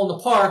on a pole in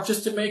the park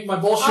just to make my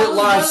bullshit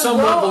lies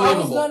somewhat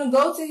believable. I was going to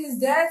go to his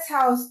dad's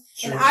house,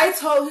 and I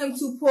told him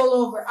to pull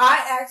over.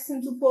 I asked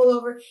him to pull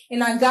over,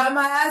 and I got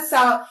my ass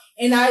out,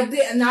 and I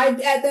did. And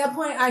at that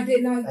point, I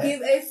did not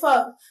give a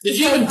fuck. Did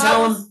you even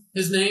tell him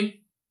his name?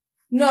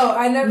 No,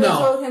 I never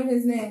told him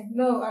his name.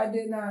 No, I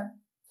did not.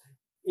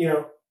 You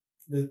know,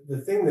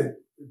 the thing that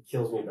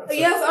kills me about that.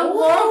 Yes, I'm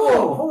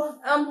horrible.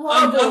 I'm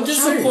horrible. I'm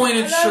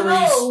disappointed,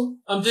 Charisse.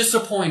 I'm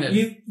disappointed.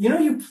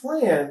 You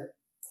planned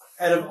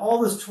out of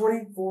all this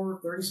 24,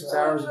 36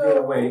 hours of being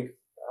awake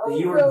that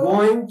you were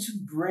going to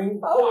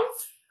bring.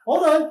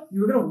 Hold on.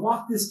 You were going to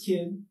walk this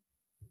kid.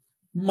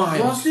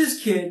 Walk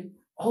this kid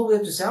all the way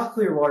up to South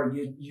Clearwater.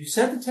 You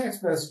sent the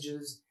text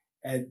messages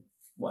at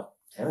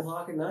 10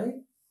 o'clock at night?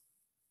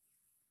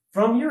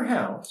 From your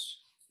house.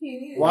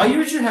 While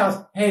you're at your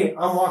house, hey,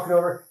 I'm walking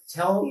over.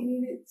 Tell him. He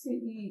needed to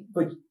eat.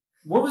 But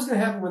what was going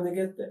to happen when they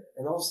get there?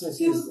 And all of a sudden,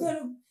 he was going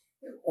to.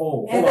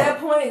 At that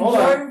point,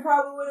 Jordan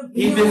probably would have.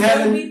 He'd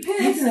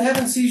been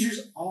having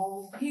seizures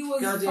all. He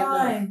was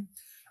fine.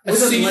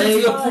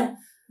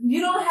 You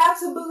don't have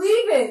to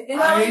believe it,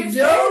 and I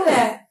understand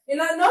that,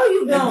 and I know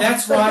you don't. And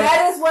that's why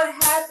that is what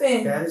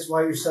happened. That is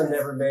why your son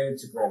never made it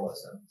to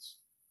grandma's house,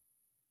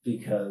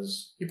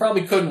 because he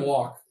probably couldn't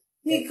walk.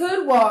 He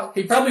could walk.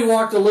 He probably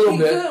walked a little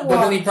bit, but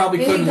then he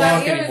probably couldn't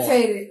walk anymore.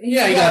 He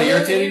got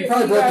irritated. He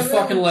probably broke his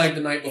fucking leg the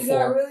night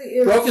before.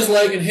 Broke his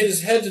leg and hit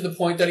his head to the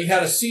point that he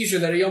had a seizure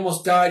that he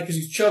almost died because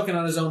he's choking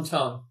on his own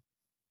tongue.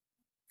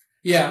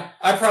 Yeah,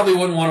 I probably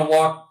wouldn't want to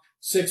walk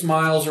 6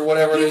 miles or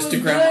whatever it is to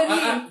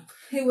grandma.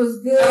 He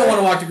was good. I don't want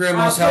to walk to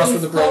grandma's house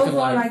with a broken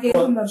leg. I gave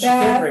him a bath. She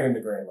can't bring him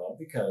to grandma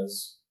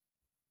because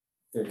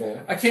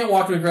Okay. I can't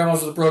walk to my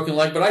grandma's with a broken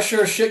leg, but I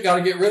sure as shit got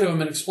to get rid of him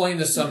and explain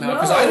this somehow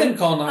because I didn't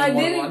call 911.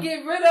 I didn't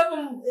get rid of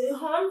him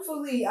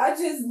harmfully. I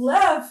just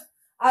left.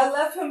 I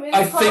left him in.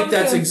 I think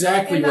that's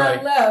exactly right.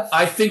 I left.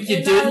 I think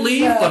you did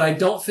leave, but I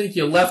don't think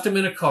you left him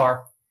in a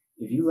car.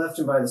 If you left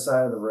him by the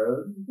side of the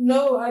road,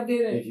 no, I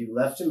didn't. If you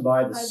left him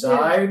by the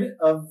side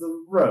of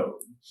the road,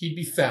 he'd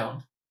be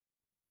found.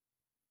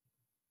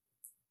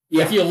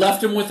 Yeah. If you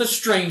left him with a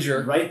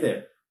stranger, right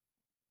there.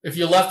 If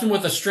you left him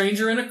with a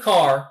stranger in a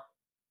car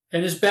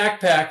and his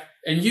backpack,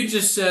 and you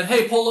just said,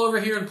 "Hey, pull over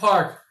here and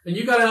park," and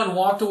you got out and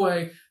walked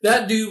away,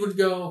 that dude would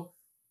go,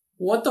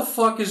 "What the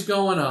fuck is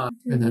going on?"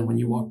 And then when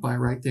you walk by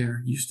right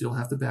there, you still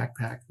have the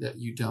backpack that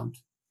you dumped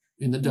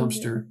in the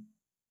dumpster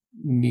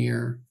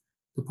near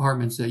the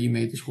apartments that you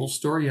made this whole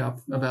story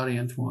up about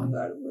Antoine.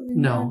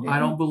 No, I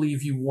don't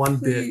believe you one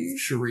bit,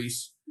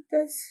 Charisse.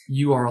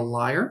 You are a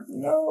liar.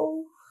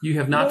 No. You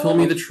have not told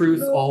me the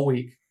truth all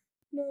week.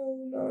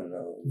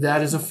 No.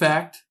 That is a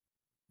fact.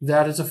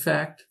 That is a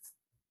fact.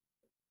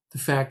 The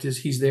fact is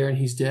he's there and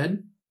he's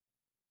dead.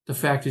 The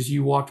fact is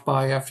you walked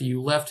by after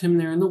you left him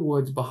there in the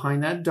woods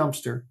behind that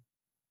dumpster.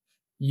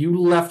 You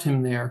left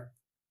him there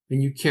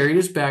and you carried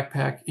his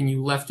backpack and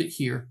you left it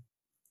here.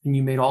 And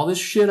you made all this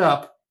shit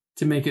up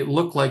to make it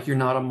look like you're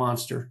not a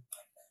monster.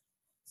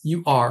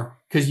 You are,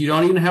 because you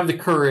don't even have the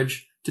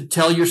courage to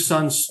tell your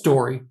son's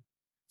story.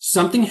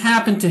 Something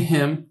happened to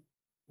him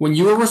when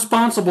you were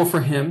responsible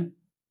for him.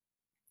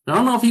 I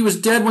don't know if he was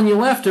dead when you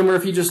left him or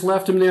if you just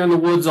left him there in the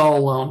woods all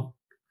alone,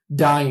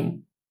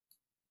 dying.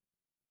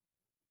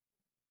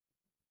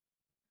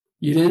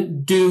 You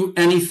didn't do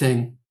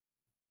anything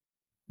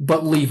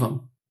but leave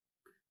him.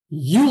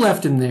 You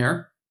left him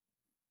there.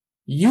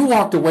 You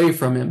walked away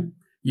from him.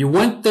 You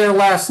went there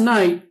last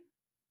night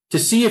to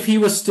see if he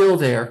was still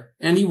there,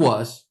 and he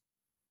was.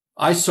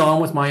 I saw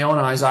him with my own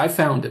eyes. I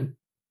found him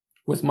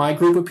with my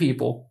group of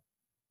people.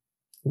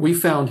 We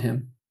found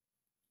him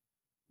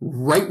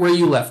right where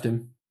you left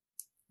him.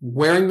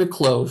 Wearing the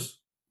clothes,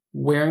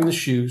 wearing the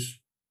shoes.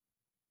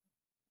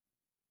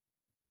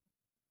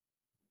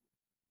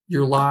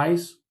 Your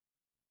lies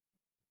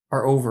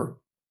are over.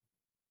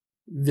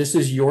 This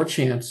is your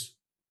chance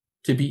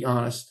to be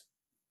honest.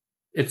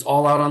 It's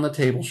all out on the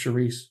table,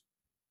 Charisse.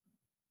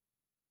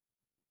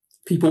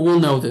 People will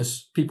know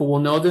this. People will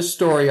know this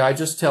story I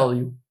just tell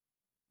you.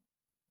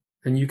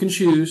 And you can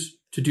choose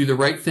to do the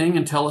right thing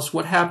and tell us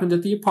what happened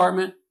at the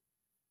apartment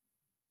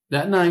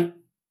that night.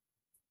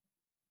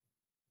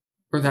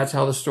 Or that's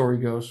how the story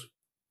goes.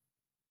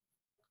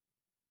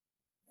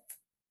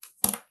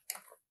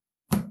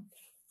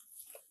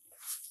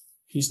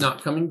 He's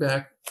not coming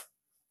back.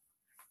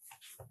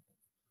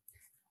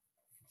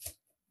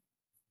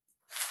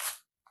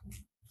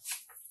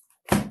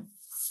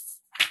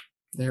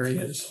 There he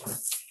is.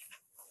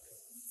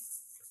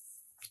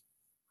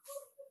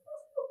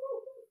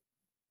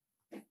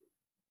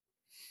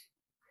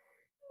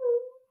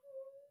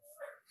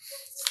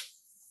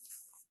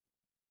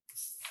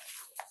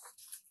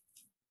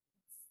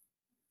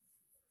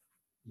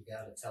 You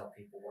gotta tell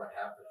people what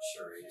happened,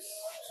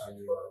 Charisse. Are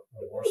you a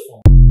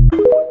remorseful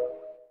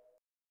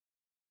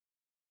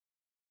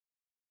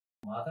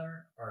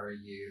mother, or are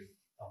you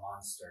a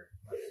monster,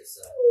 like you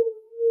said?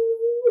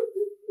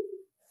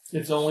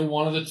 It's only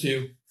one of the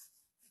two.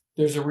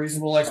 There's a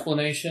reasonable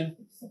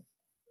explanation.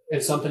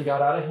 It's something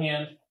got out of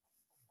hand,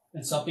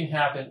 and something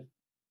happened,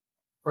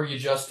 or you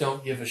just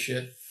don't give a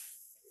shit.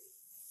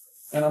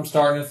 And I'm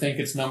starting to think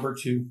it's number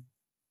two.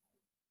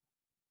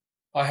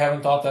 I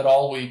haven't thought that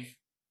all week.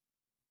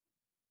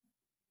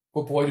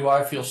 But boy, do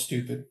I feel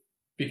stupid.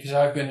 Because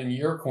I've been in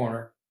your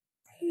corner.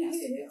 He hit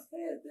his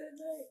head that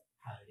night.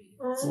 How did he?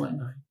 What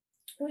night?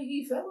 When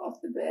he fell off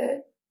the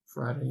bed.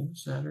 Friday and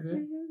Saturday?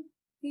 Mm-hmm.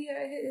 He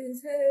had hit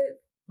his head.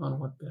 On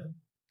what bed?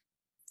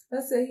 I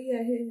said he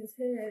had hit his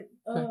head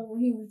when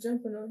he was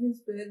jumping on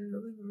his bed in the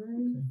living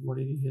room. Okay. What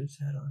did he hit his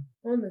head on?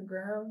 On the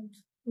ground.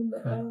 On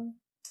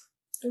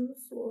the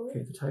floor.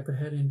 Okay, the type of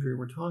head injury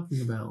we're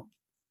talking about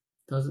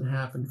doesn't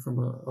happen from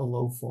a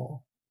low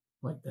fall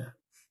like that.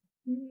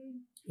 Mm-hmm.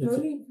 No,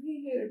 he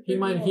hit it. He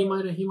might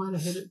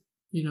have hit it,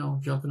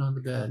 jumping on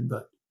the bed,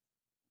 but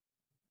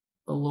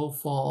a low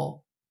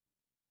fall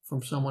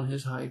from someone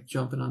his height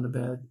jumping on the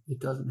bed, it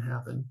doesn't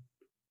happen.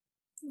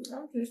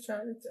 I'm just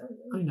trying to tell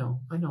you.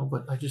 I know,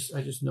 but I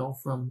just know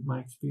from my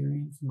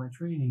experience and my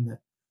training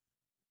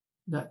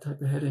that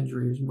type of head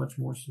injury is much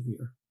more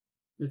severe.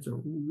 It's a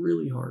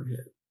really hard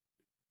hit.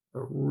 A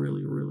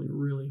really, really,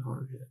 really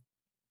hard hit.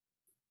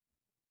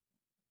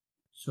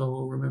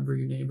 So remember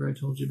your neighbor I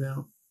told you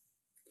about?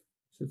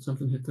 Said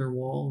something hit their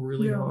wall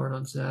really hard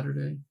on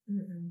Saturday?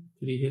 Mm-mm.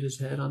 Did he hit his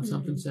head on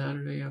something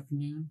Saturday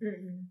afternoon?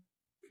 Mm-mm.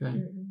 Okay.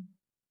 Mm-mm.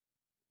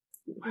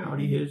 How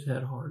did he hit his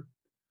head hard?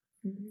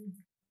 Mm-mm.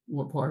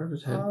 What part of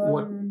his head? I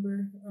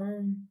remember.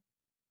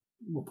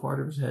 What part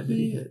of his head did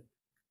he hit?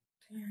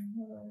 Damn,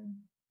 hold on.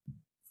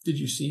 Did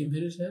you see him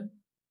hit his head?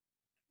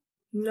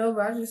 No,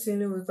 but I just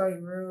seen it was like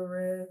real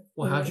red.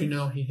 Well, how'd you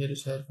know he hit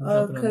his head from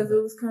jumping on the Because bed?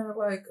 it was kind of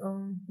like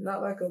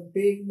not like a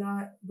big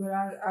knot, but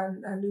I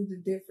knew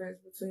the difference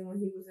between when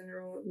he was in the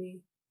room with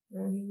me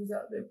and when he was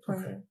out there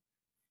playing.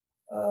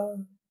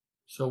 Okay.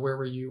 So where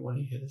were you when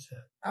he hit his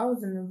head? I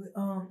was in the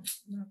not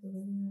the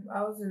living room.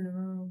 I was in the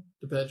room.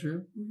 The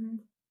bedroom. Mm-hmm.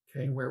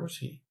 Okay, where was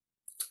he?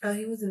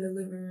 He was in the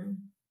living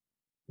room.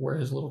 Where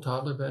his little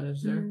toddler bed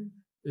is there? Mm-hmm.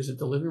 Is it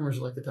the living room or is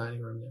it like the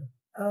dining room there?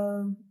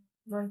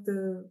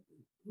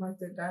 Like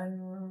the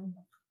dining room.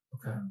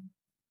 Okay.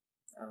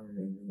 I don't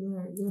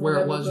even, where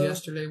it was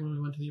yesterday when we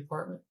went to the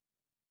apartment?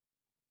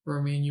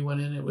 Where me and you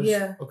went in, it was?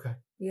 Yeah. Okay.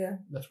 Yeah.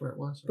 That's where it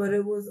was? But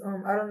it was,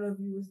 I don't know if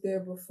you was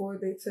there before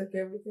they took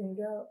everything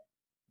out,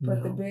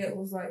 but the bed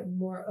was like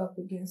more up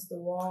against the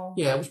wall.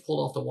 Yeah, it was pulled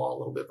off the wall a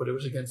little bit, but it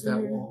was against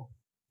that wall.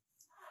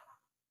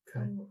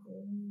 Okay.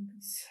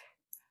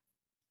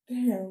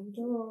 Damn,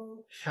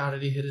 dog. How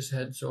did he hit his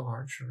head so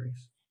hard,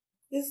 Sharice?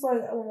 It's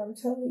like, when I'm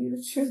telling you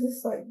the truth,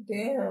 it's like,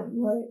 damn,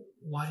 like.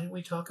 Why didn't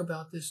we talk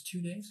about this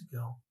 2 days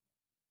ago?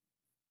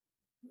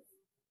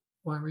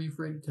 Why were you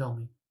afraid to tell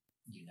me?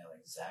 You know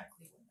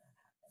exactly when that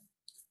happened.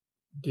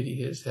 Did he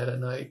hit his head at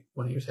night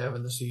when he was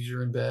having the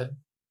seizure in bed?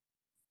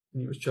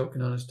 And he was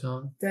choking on his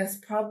tongue? That's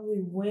probably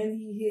when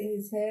he hit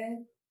his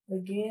head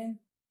again,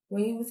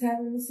 when he was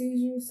having the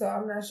seizure. So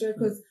I'm not sure,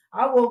 because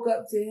I woke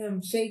up to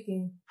him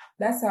shaking.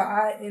 That's how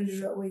I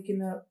ended up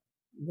waking up.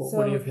 What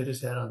would he have hit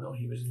his head on though?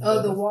 He was in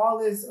the wall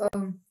is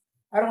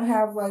I don't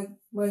have like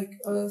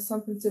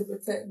something to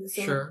protect it.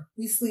 So sure.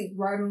 We sleep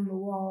right on the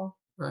wall.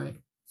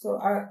 Right. So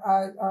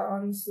I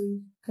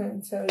honestly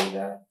couldn't tell you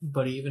that.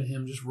 But even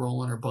him just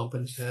rolling or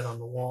bumping his head on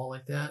the wall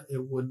like that,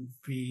 it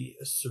wouldn't be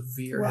a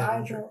severe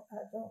head injury.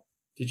 I don't.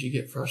 Did you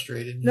get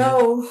frustrated?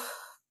 No.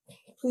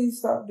 Please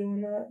stop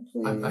doing that.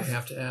 Please. I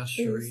have to ask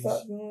Please Sharice.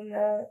 stop doing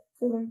that.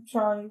 Because I'm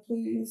trying,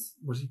 please.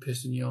 Was he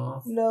pissing you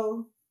off?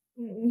 No.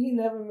 He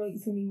never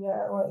makes me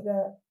mad like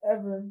that.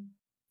 Ever.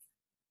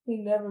 He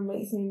never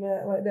makes me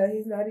mad like that.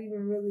 He's not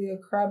even really a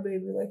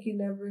crybaby. Like, he's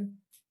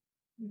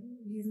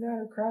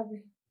not a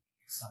crybaby.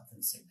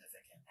 Something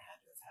significant had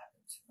to have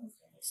happened to him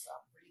when he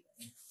stopped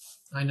breathing.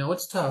 I know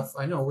it's tough.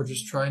 I know we're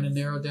just trying to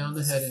narrow down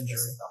the head injury.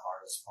 This is the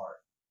hardest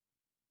part.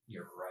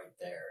 You're right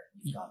there.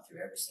 You've gone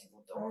through every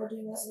single door.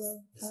 This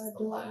is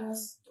the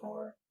last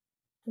door.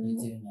 You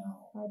do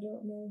know. I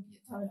don't know.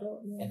 I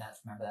don't know. And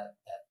that's, remember that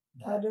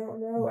I don't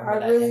know.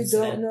 I really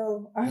don't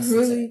know.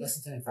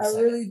 Listen to me for a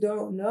second. really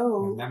don't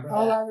know.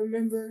 All I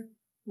remember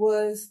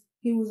was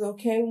he was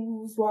okay when we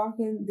was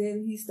walking.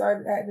 Then he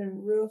started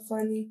acting real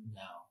funny.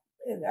 No.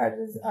 And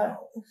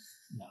No.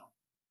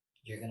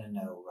 You're gonna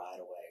know right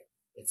away.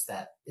 It's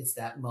that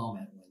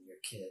moment when my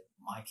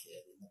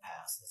kid in the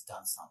past has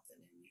done something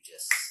and you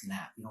just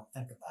snap. You don't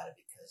think about it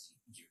because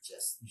you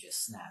just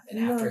snap. And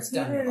after it's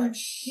done, you're like,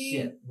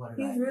 shit, what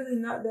did I do? He's really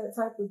not that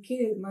type of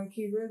kid. Like,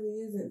 he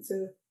really isn't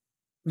to.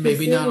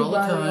 Maybe not all the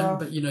time,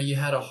 but you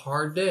had a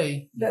hard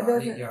day.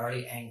 You're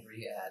already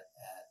angry at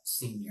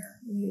Senior.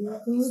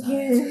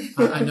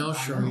 I know,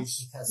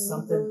 Sharice. Because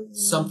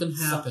something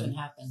happened. Something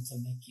happened to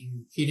make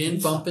you. He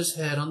didn't bump his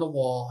head on the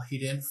wall. He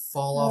didn't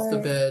fall off the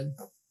bed.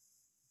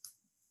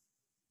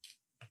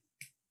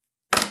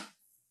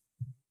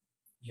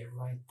 You're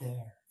right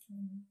there.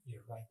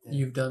 You're right there.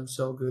 You've done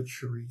so good,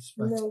 Sharice.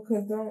 No,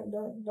 because don't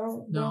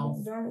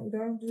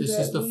do this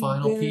that. Is the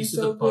final piece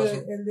of the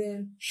puzzle. And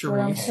then Sharice. When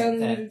I'm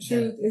telling you the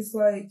truth, it's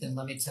like. Then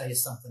let me tell you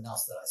something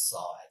else that I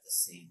saw at the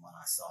scene when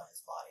I saw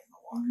his body in the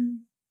water. Mm-hmm.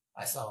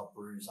 I saw a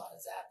bruise on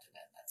his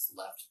abdomen that's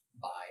left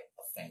by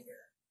a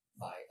finger,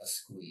 by a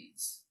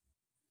squeeze.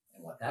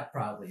 And what that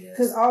probably is.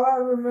 Because all I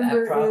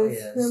remember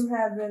is him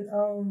having,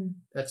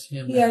 That's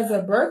him. He has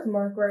a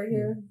birthmark right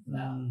here.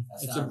 No,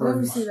 that's it's not a birthmark.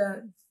 Let me see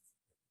that.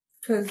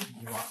 Because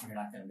you're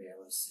not going to be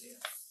able to see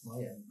it. Well,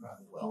 yeah, you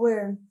probably will.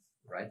 Where?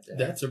 Right there.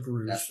 That's a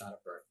bruise. That's not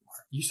a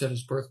birthmark. You said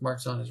his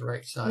birthmark's on his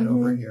right side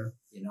over here.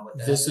 You know what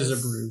that is? This is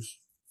a bruise.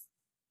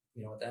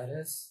 You know what that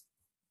is?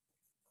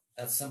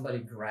 That's somebody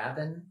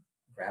grabbing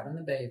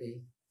the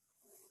baby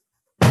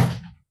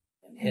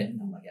and hitting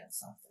them against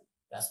something.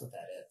 That's what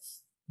that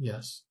is.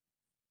 Yes.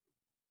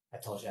 I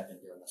told you I've been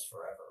doing this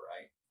forever,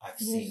 right? I've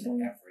seen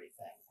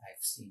everything.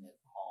 I've seen it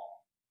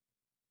all.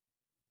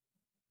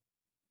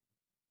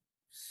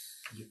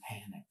 You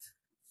panicked.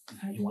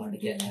 You wanted to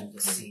get him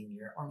to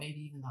Senior, or maybe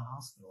even the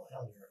hospital.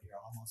 Hell, you're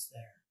almost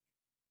there.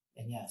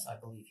 And yes, I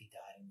believe he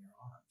died in your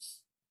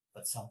arms.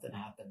 But something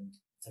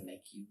happened to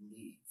make you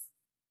leave.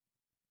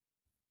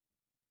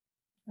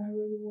 I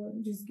really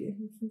want to just get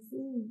him some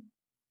food.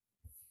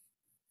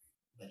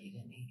 But he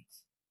didn't eat.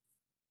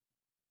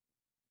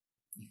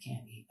 You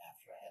can't eat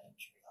after a head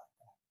injury like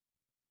that.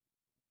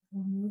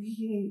 Oh no,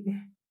 he ate.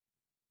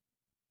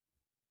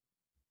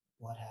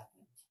 What happened?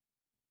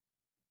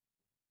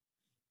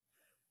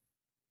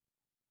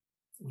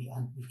 We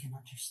can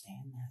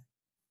understand that.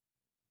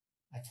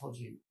 I told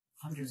you,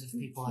 hundreds of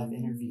people I've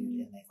interviewed,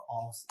 and they've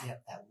all,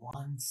 that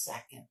 1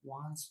 second,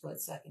 1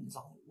 split second is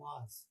all it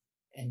was.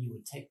 And you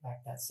would take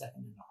back that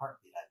second in a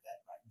heartbeat, I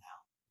bet, right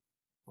now.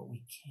 But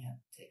we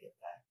can't take it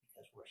back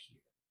because we're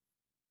here.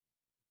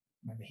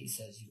 Remember, he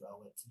says you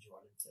owe it to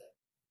Jordan to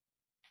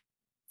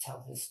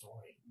tell his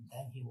story, and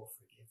then he will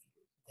forgive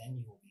you. Then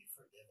you will be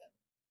forgiven.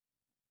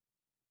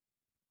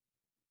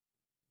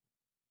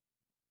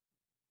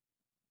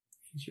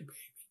 He's your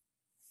baby.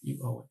 You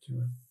owe it to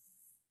him.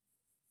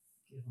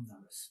 Give him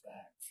the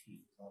respect.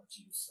 He loved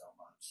you so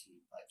much.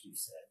 He, like you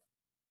said,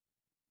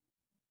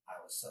 I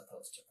was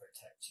supposed to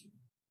protect you.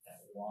 That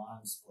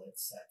one split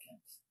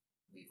second,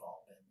 we've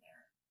all been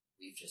there.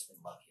 We've just been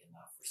lucky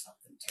enough for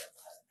something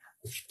terrible hasn't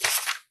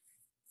happened.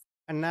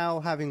 And now,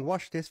 having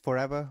watched this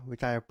forever,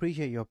 which I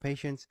appreciate your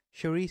patience,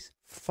 Charisse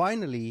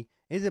finally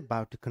is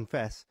about to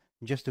confess.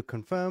 Just to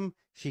confirm,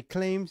 she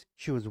claims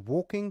she was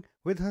walking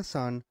with her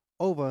son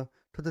over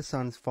to the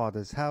son's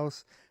father's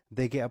house.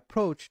 They get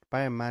approached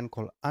by a man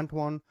called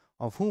Antoine,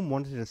 of whom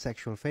wanted a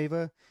sexual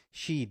favor.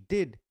 She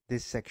did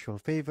this sexual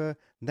favor.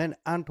 Then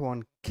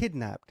Antoine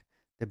kidnapped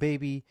the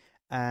baby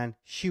and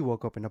she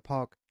woke up in a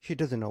park. She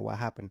doesn't know what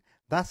happened.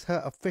 That's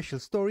her official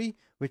story,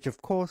 which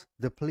of course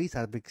the police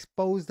have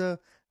exposed her.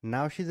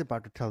 Now she's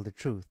about to tell the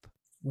truth.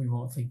 We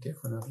won't think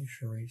different of you,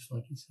 Charisse,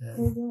 like you said.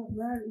 It don't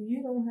matter.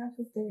 You don't have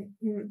to think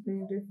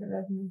anything different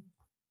of me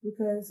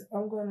because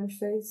I'm going to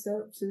face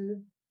up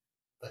to.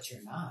 But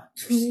you're not.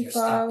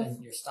 25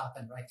 You're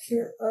stopping right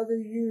here. Other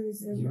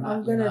years, and You're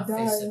I'm going to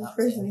die in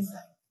prison.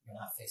 You're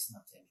not facing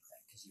up to anything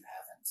because you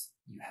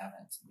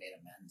haven't made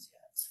amends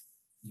yet.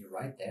 You're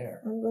right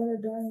there. I'm going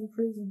to die in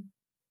prison.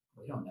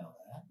 We don't know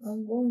that.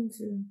 I'm going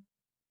to.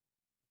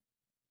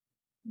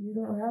 You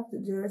don't have to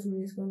judge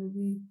me. It's going to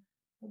be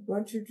a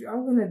bunch of.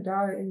 I'm going to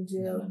die in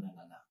jail. No.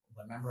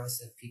 Remember, I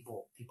said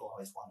people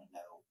always want to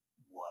know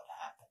what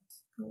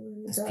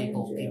happened. Because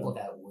people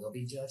that will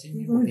be judging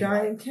you will be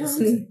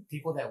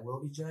people that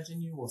will be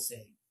judging you will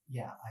say,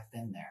 "Yeah, I've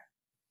been there."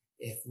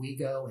 If we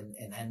go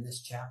and end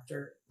this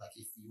chapter, like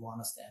if you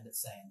want us to end it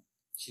saying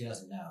she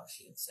doesn't know,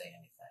 she didn't say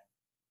anything,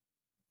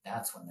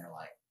 that's when they're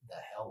like, "The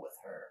hell with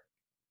her."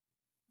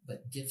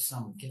 But give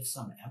some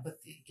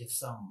empathy, give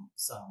some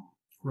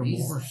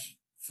remorse. Reason.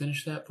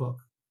 Finish that book.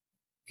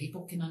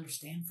 People can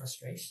understand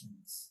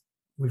frustrations.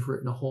 We've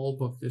written a whole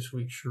book this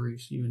week,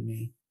 Charisse, you and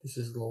me. This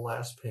is the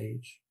last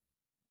page.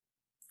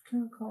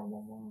 Can I call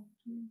my mom,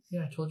 please?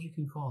 Yeah, I told you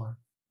can call her.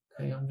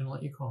 Okay, I'm going to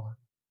let you call her.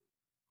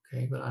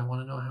 Okay, but I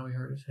want to know how he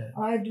hurt his head.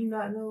 I do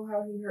not know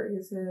how he hurt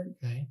his head.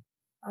 Okay.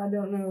 I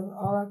don't know.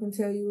 All I can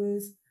tell you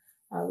is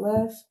I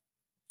left.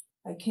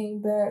 I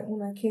came back.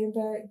 When I came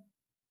back,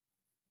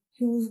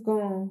 he was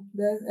gone.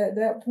 At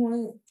that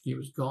point. He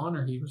was gone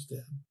or he was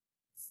dead?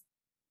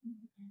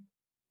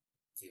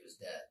 He was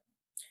dead.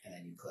 And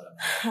then you put him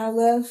I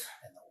left.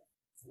 in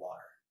the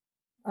water.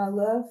 I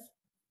left.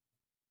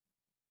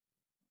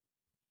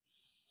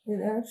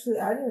 And actually,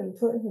 I didn't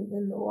put him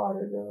in the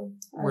water, though.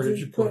 Where did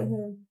you put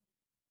him?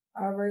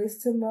 I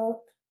raised him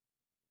up,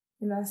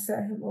 and I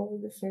sat him over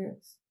the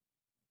fence.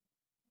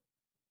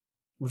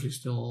 Was he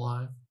still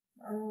alive?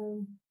 I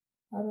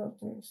don't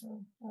think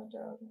so. I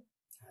doubt it.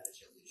 How did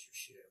you lose your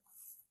shoe?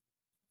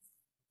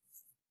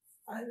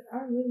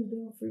 I really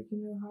don't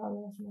freaking know how I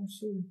lost my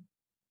shoe.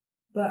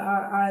 But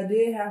I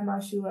did have my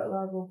shoe at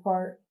Largo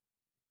Park.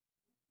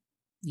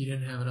 You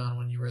didn't have it on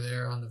when you were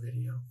there on the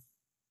video.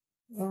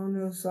 I don't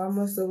know, so I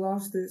must have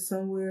lost it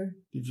somewhere.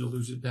 Did you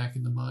lose it back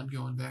in the mud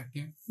going back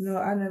there? No,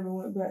 I never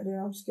went back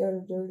there. I'm scared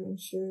of dirt and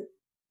shit.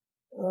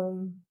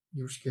 You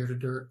were scared of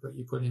dirt, but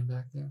you put him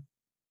back there?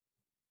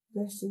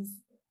 That's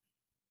just...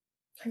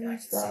 I can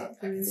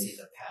see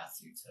the path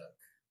you took.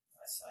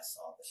 I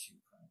saw the shoe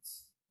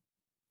prints.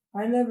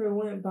 I never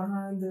went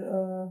behind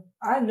the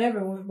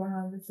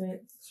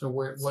fence. So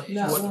what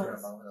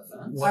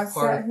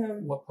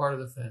part of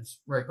the fence?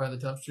 Right by the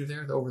dumpster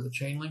there, over the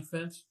chain link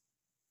fence?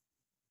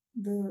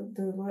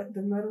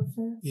 The metal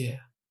fence? Yeah.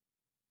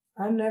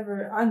 I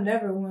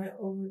never went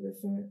over the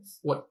fence.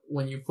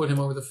 When you put him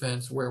over the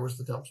fence, where was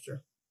the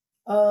dumpster?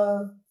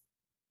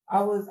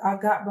 I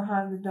got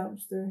behind the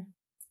dumpster.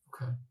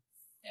 Okay.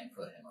 And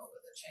put him over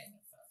the chain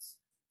link fence.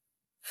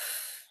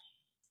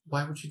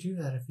 Why would you do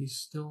that if he's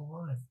still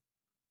alive?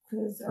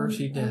 Or is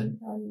he dead?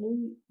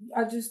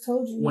 I just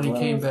told you. When he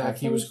came back,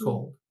 he was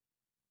cold.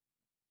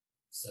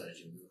 So did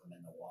you move him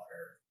in the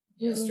water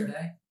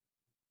yesterday?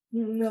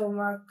 No,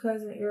 my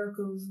cousin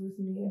Erica was with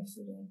me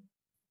yesterday.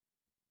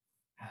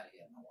 How did he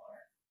get in the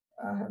water?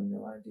 I have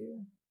no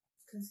idea.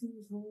 Because he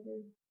was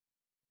hungry.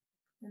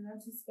 And I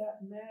just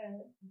got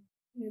mad.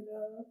 And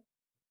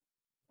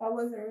I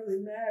wasn't really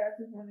mad.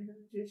 I just wanted him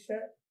to just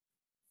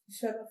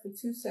shut up for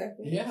 2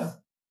 seconds. Yeah.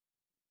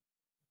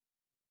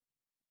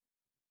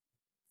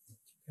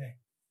 Okay.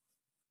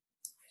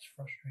 It's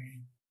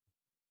frustrating.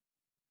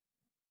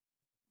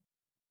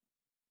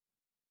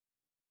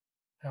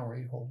 How are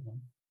you holding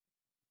him?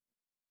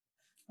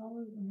 I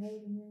wasn't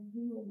holding him.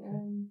 He was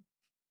on.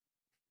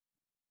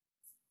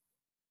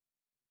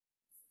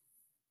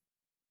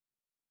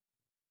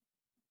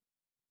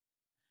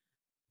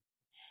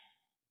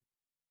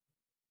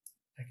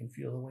 I can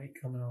feel the weight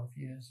coming off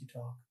you as you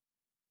talk.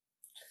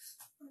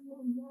 It's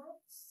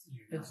not.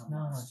 You had a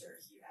moment.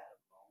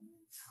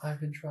 I've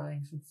been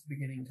trying since the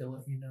beginning to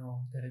let you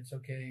know that it's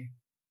okay.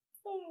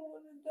 I don't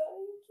want to die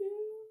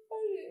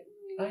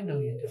I know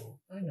you don't.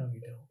 I know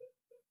you don't.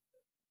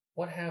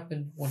 What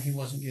happened when he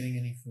wasn't getting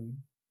any food?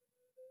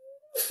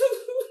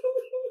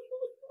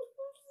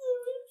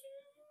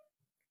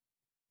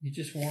 You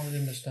just wanted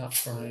him to stop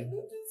crying.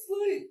 Just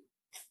like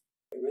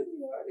really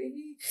hard.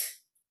 He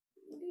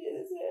hit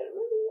his head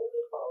really,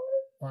 really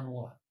hard. On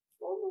what?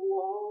 On the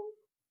wall.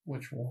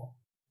 Which wall?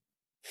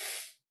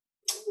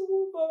 The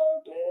wall by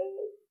our bed.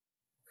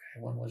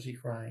 Okay, when was he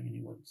crying and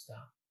he wouldn't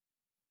stop?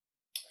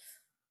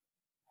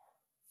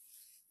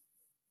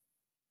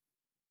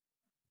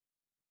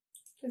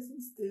 Because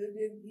he still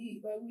didn't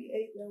eat. Like, we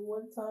ate that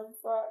one time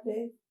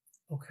Friday.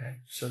 Okay,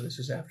 so this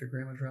is after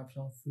Grandma drops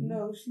off food?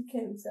 No, she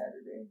came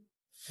Saturday.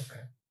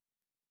 Okay.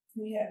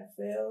 He had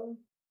fell.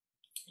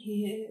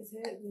 He hit his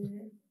head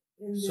then.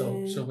 And So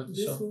then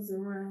this was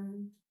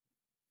around.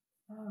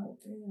 Oh,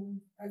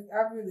 damn.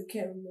 I really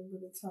can't remember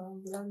the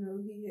time, but I know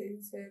he hit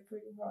his head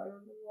pretty hard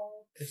on the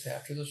wall. It's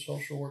after the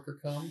social worker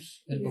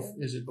comes? And Yeah.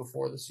 is it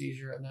before the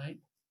seizure at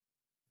night?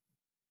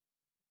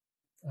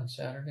 On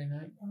Saturday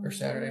night? Or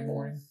Saturday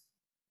morning?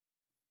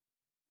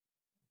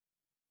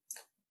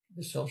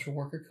 The social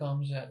worker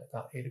comes at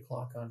about 8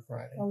 o'clock on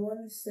Friday. I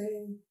want to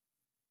say,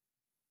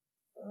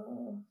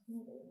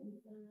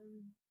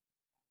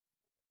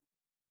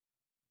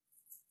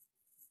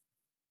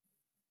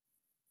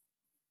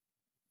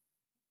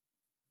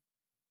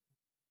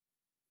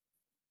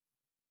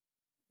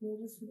 yeah,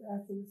 this was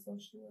after the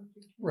social worker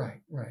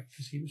came. Right,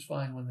 because he was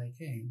fine when they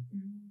came.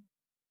 Mm-hmm.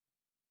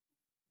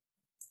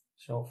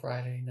 So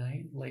Friday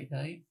night, late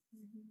night?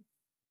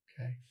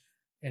 Mm-hmm. Okay.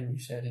 And you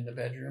said in the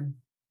bedroom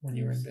when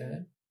you were in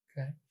bed?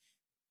 Okay.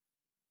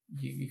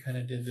 You kind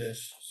of did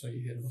this, so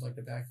you hit it with like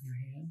the back of your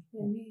hand?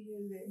 And he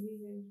hit it. He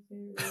hit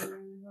his head really,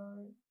 really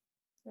hard.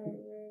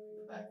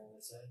 Really Back hard. of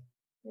his head.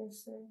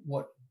 Yes, sir.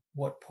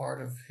 What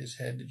part of his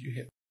head did you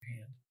hit with your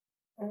hand?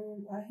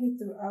 I hit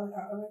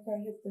I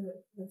hit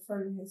the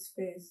front of his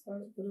face, but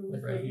it was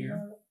Like right really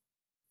here?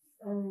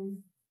 hard.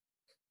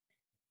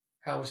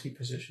 How was he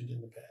positioned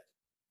in the bed?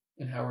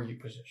 And how are you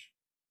positioned?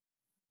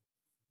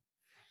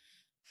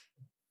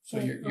 So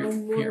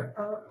I'm more you're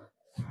up.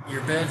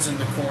 your bed's in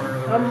the corner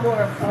of the I'm room.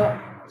 more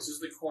up. This is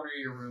the corner of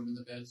your room and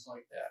the bed's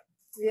like that.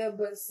 Yeah,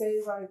 but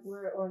say like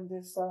we're on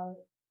this side.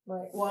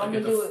 Like, well, Like I'm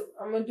at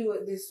gonna do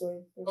it this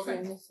way. Okay.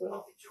 This way.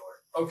 I'll be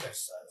Jordan. Okay.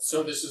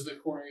 So this is the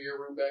corner of your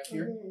room back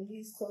here? Mhm,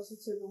 he's closer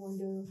to the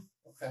window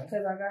Okay.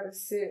 because I gotta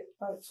sit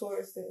like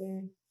towards the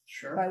end,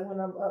 Sure. like when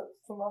I'm up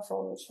for my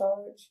phone to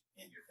charge.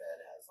 And your bed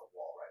has a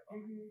wall right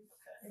behind Mm-hmm. it.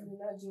 Okay. And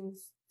then I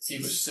just He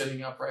was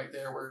sitting up right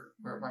there where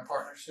my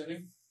partner's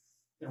sitting.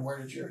 And where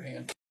did your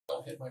hand?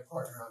 Don't hit my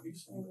partner,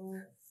 obviously.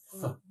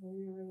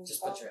 really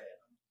Just put your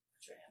hand on.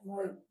 Put your hand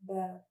like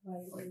that,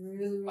 like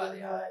really, by really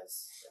the hard.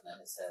 eyes, and then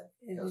his head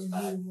And goes then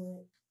back. he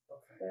went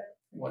Okay. back.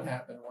 What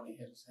happened when he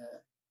hit his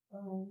head?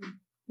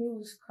 He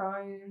was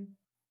crying,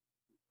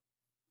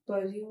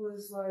 but he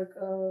was like,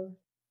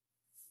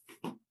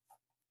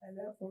 at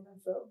that point I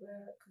felt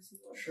bad because he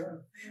was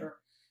Sure.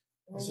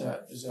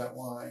 Is that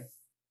why?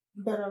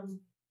 But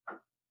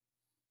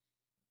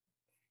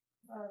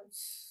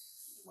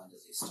When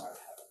does he start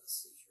having the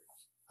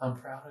seizures? I'm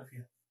proud of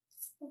you.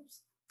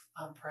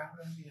 I'm proud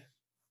of you.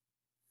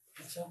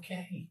 It's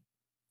okay.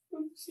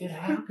 It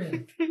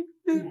happened.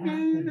 It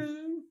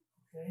happened.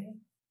 Okay?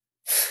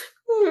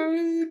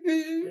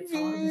 It's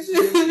hard to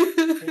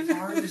say. It's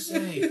hard to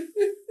say.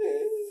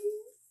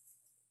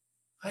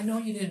 I know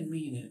you didn't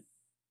mean it.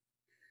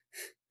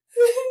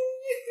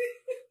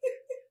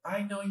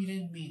 I know you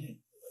didn't mean it.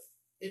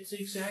 It's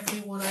exactly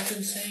what I've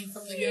been saying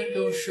from the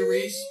get-go,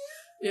 Charisse.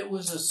 It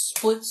was a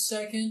split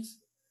second.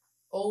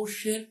 Oh,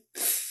 shit.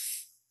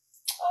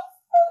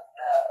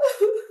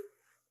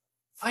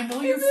 I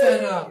know you're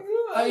fed up.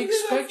 I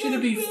expect you to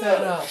be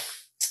fed up.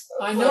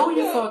 I know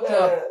you fucked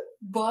up,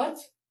 but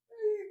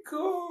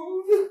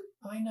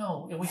I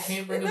know, and we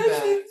can't bring him back.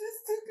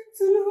 Just took him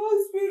to the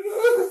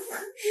hospital.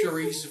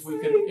 Charisse, if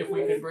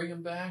we could bring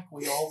him back,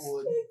 we all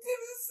would.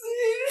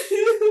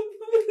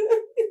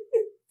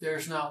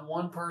 There's not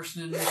one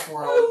person in this I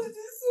world. was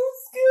just so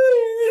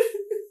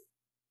scared.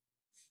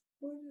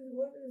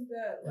 What is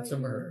that? It's a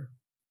murder.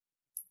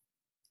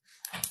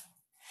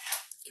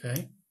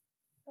 Okay?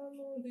 How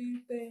long do you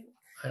think?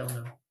 I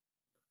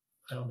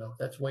don't know.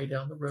 That's way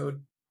down the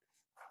road.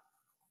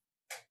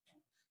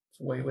 It's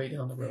way, way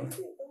down the Do you road.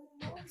 think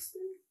I'm a monster?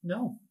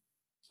 No,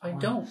 I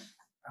don't.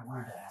 I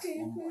wanted to ask Can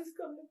you one more. please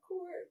come to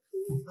court,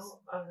 please?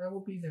 I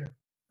will be there.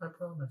 I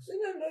promise.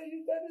 And I know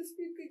you better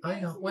speak against I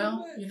know. me,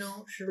 Well, but you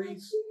know,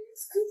 Charisse,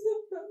 please, 'cause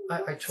I'm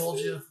not a I told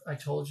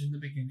monster. you in the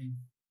beginning.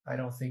 I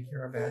don't think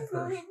you're a bad Please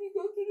don't person. let me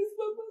go through this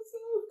by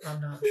myself.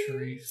 I'm not, Please.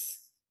 Charisse.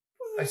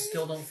 I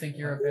still don't think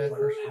you're a bad What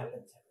person.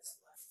 happened to his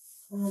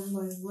leg?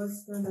 Like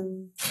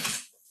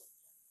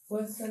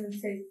what's gonna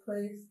take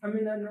place? I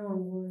mean, I know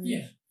I'm going.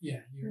 Yeah.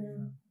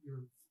 You're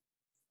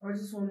I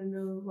just want to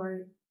know,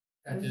 like,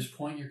 at this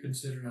point you're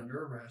considered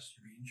under arrest.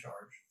 You're being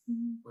charged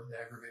with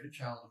aggravated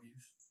child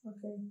abuse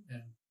okay,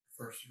 and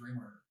first degree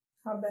murder.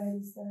 how bad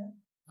is that?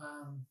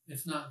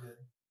 It's not good.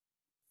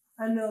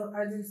 I know.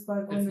 I just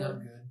like It's not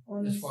good.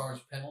 on As the- far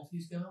as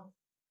penalties go,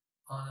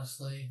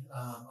 Honestly,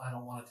 I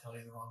don't want to tell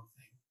you the wrong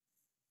thing.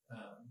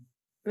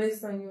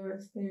 Based on your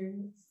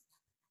experience.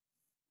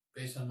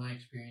 Based on my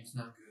experience,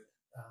 not good.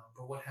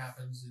 But what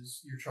happens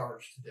is you're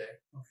charged today.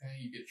 Okay,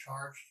 you get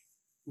charged.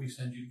 We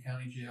send you to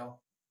county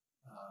jail.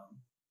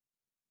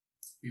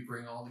 We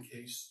bring all the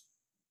case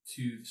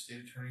to the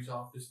state attorney's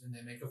office, and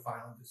they make a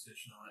filing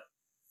decision on it.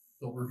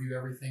 They'll review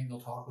everything.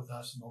 They'll talk with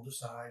us, and they'll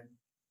decide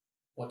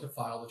what to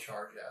file the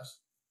charge as.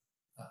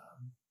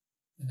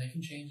 And they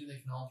can change it,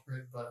 they can alter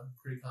it, but I'm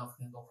pretty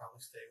confident they'll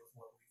probably stay with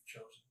what we've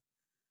chosen.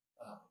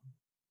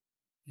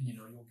 And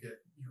you'll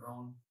get your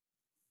own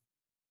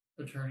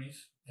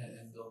attorneys,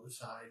 and they'll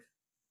decide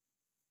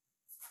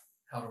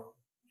how to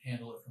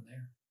handle it from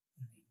there.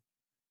 I mean,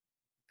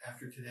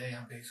 after today,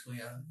 I'm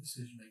basically out of the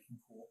decision-making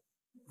pool.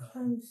 I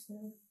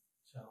understand.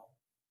 So,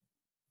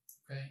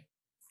 okay.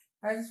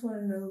 I just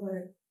want to know,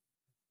 like,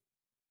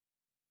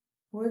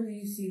 where do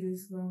you see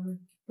this going?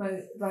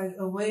 Like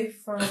away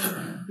from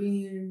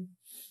being.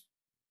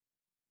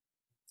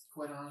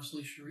 Quite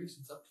honestly, Sharice,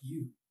 it's up to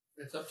you.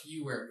 It's up to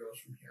you where it goes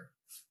from here.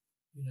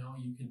 You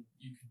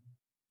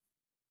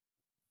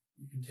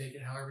can take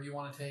it however you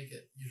want to take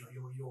it.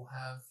 You'll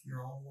have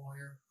your own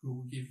lawyer who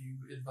will give you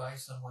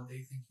advice on what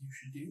they think you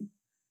should do,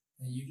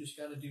 and you just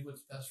got to do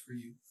what's best for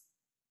you.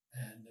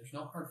 And there's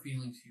no hard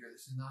feelings here.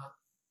 This is not,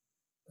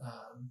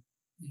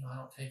 I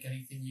don't take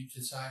anything you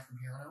decide from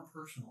here on out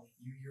personally.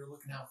 You're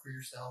looking out for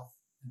yourself,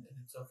 and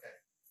it's okay.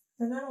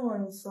 And I don't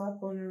want to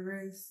slap on the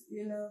wrist,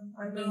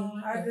 I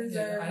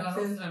deserve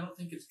I don't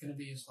think it's going to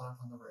be a slap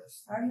on the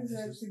wrist. I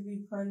deserve to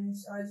be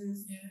punished.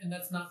 And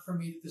that's not for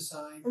me to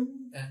decide.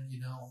 Mm-hmm.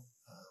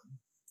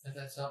 And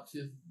that's up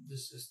to the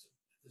system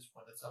at this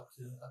point. It's up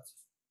to us,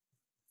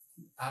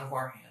 out of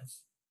our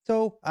hands.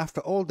 So,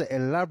 after all the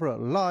elaborate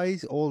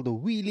lies, all the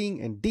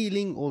wheeling and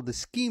dealing, all the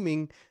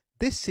scheming,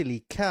 this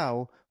silly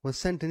cow was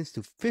sentenced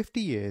to 50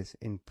 years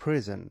in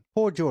prison.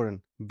 Poor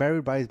Jordan,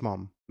 buried by his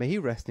mom. May he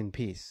rest in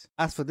peace.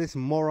 As for this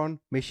moron,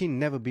 may she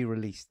never be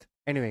released.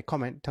 Anyway,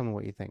 comment, tell me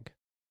what you think.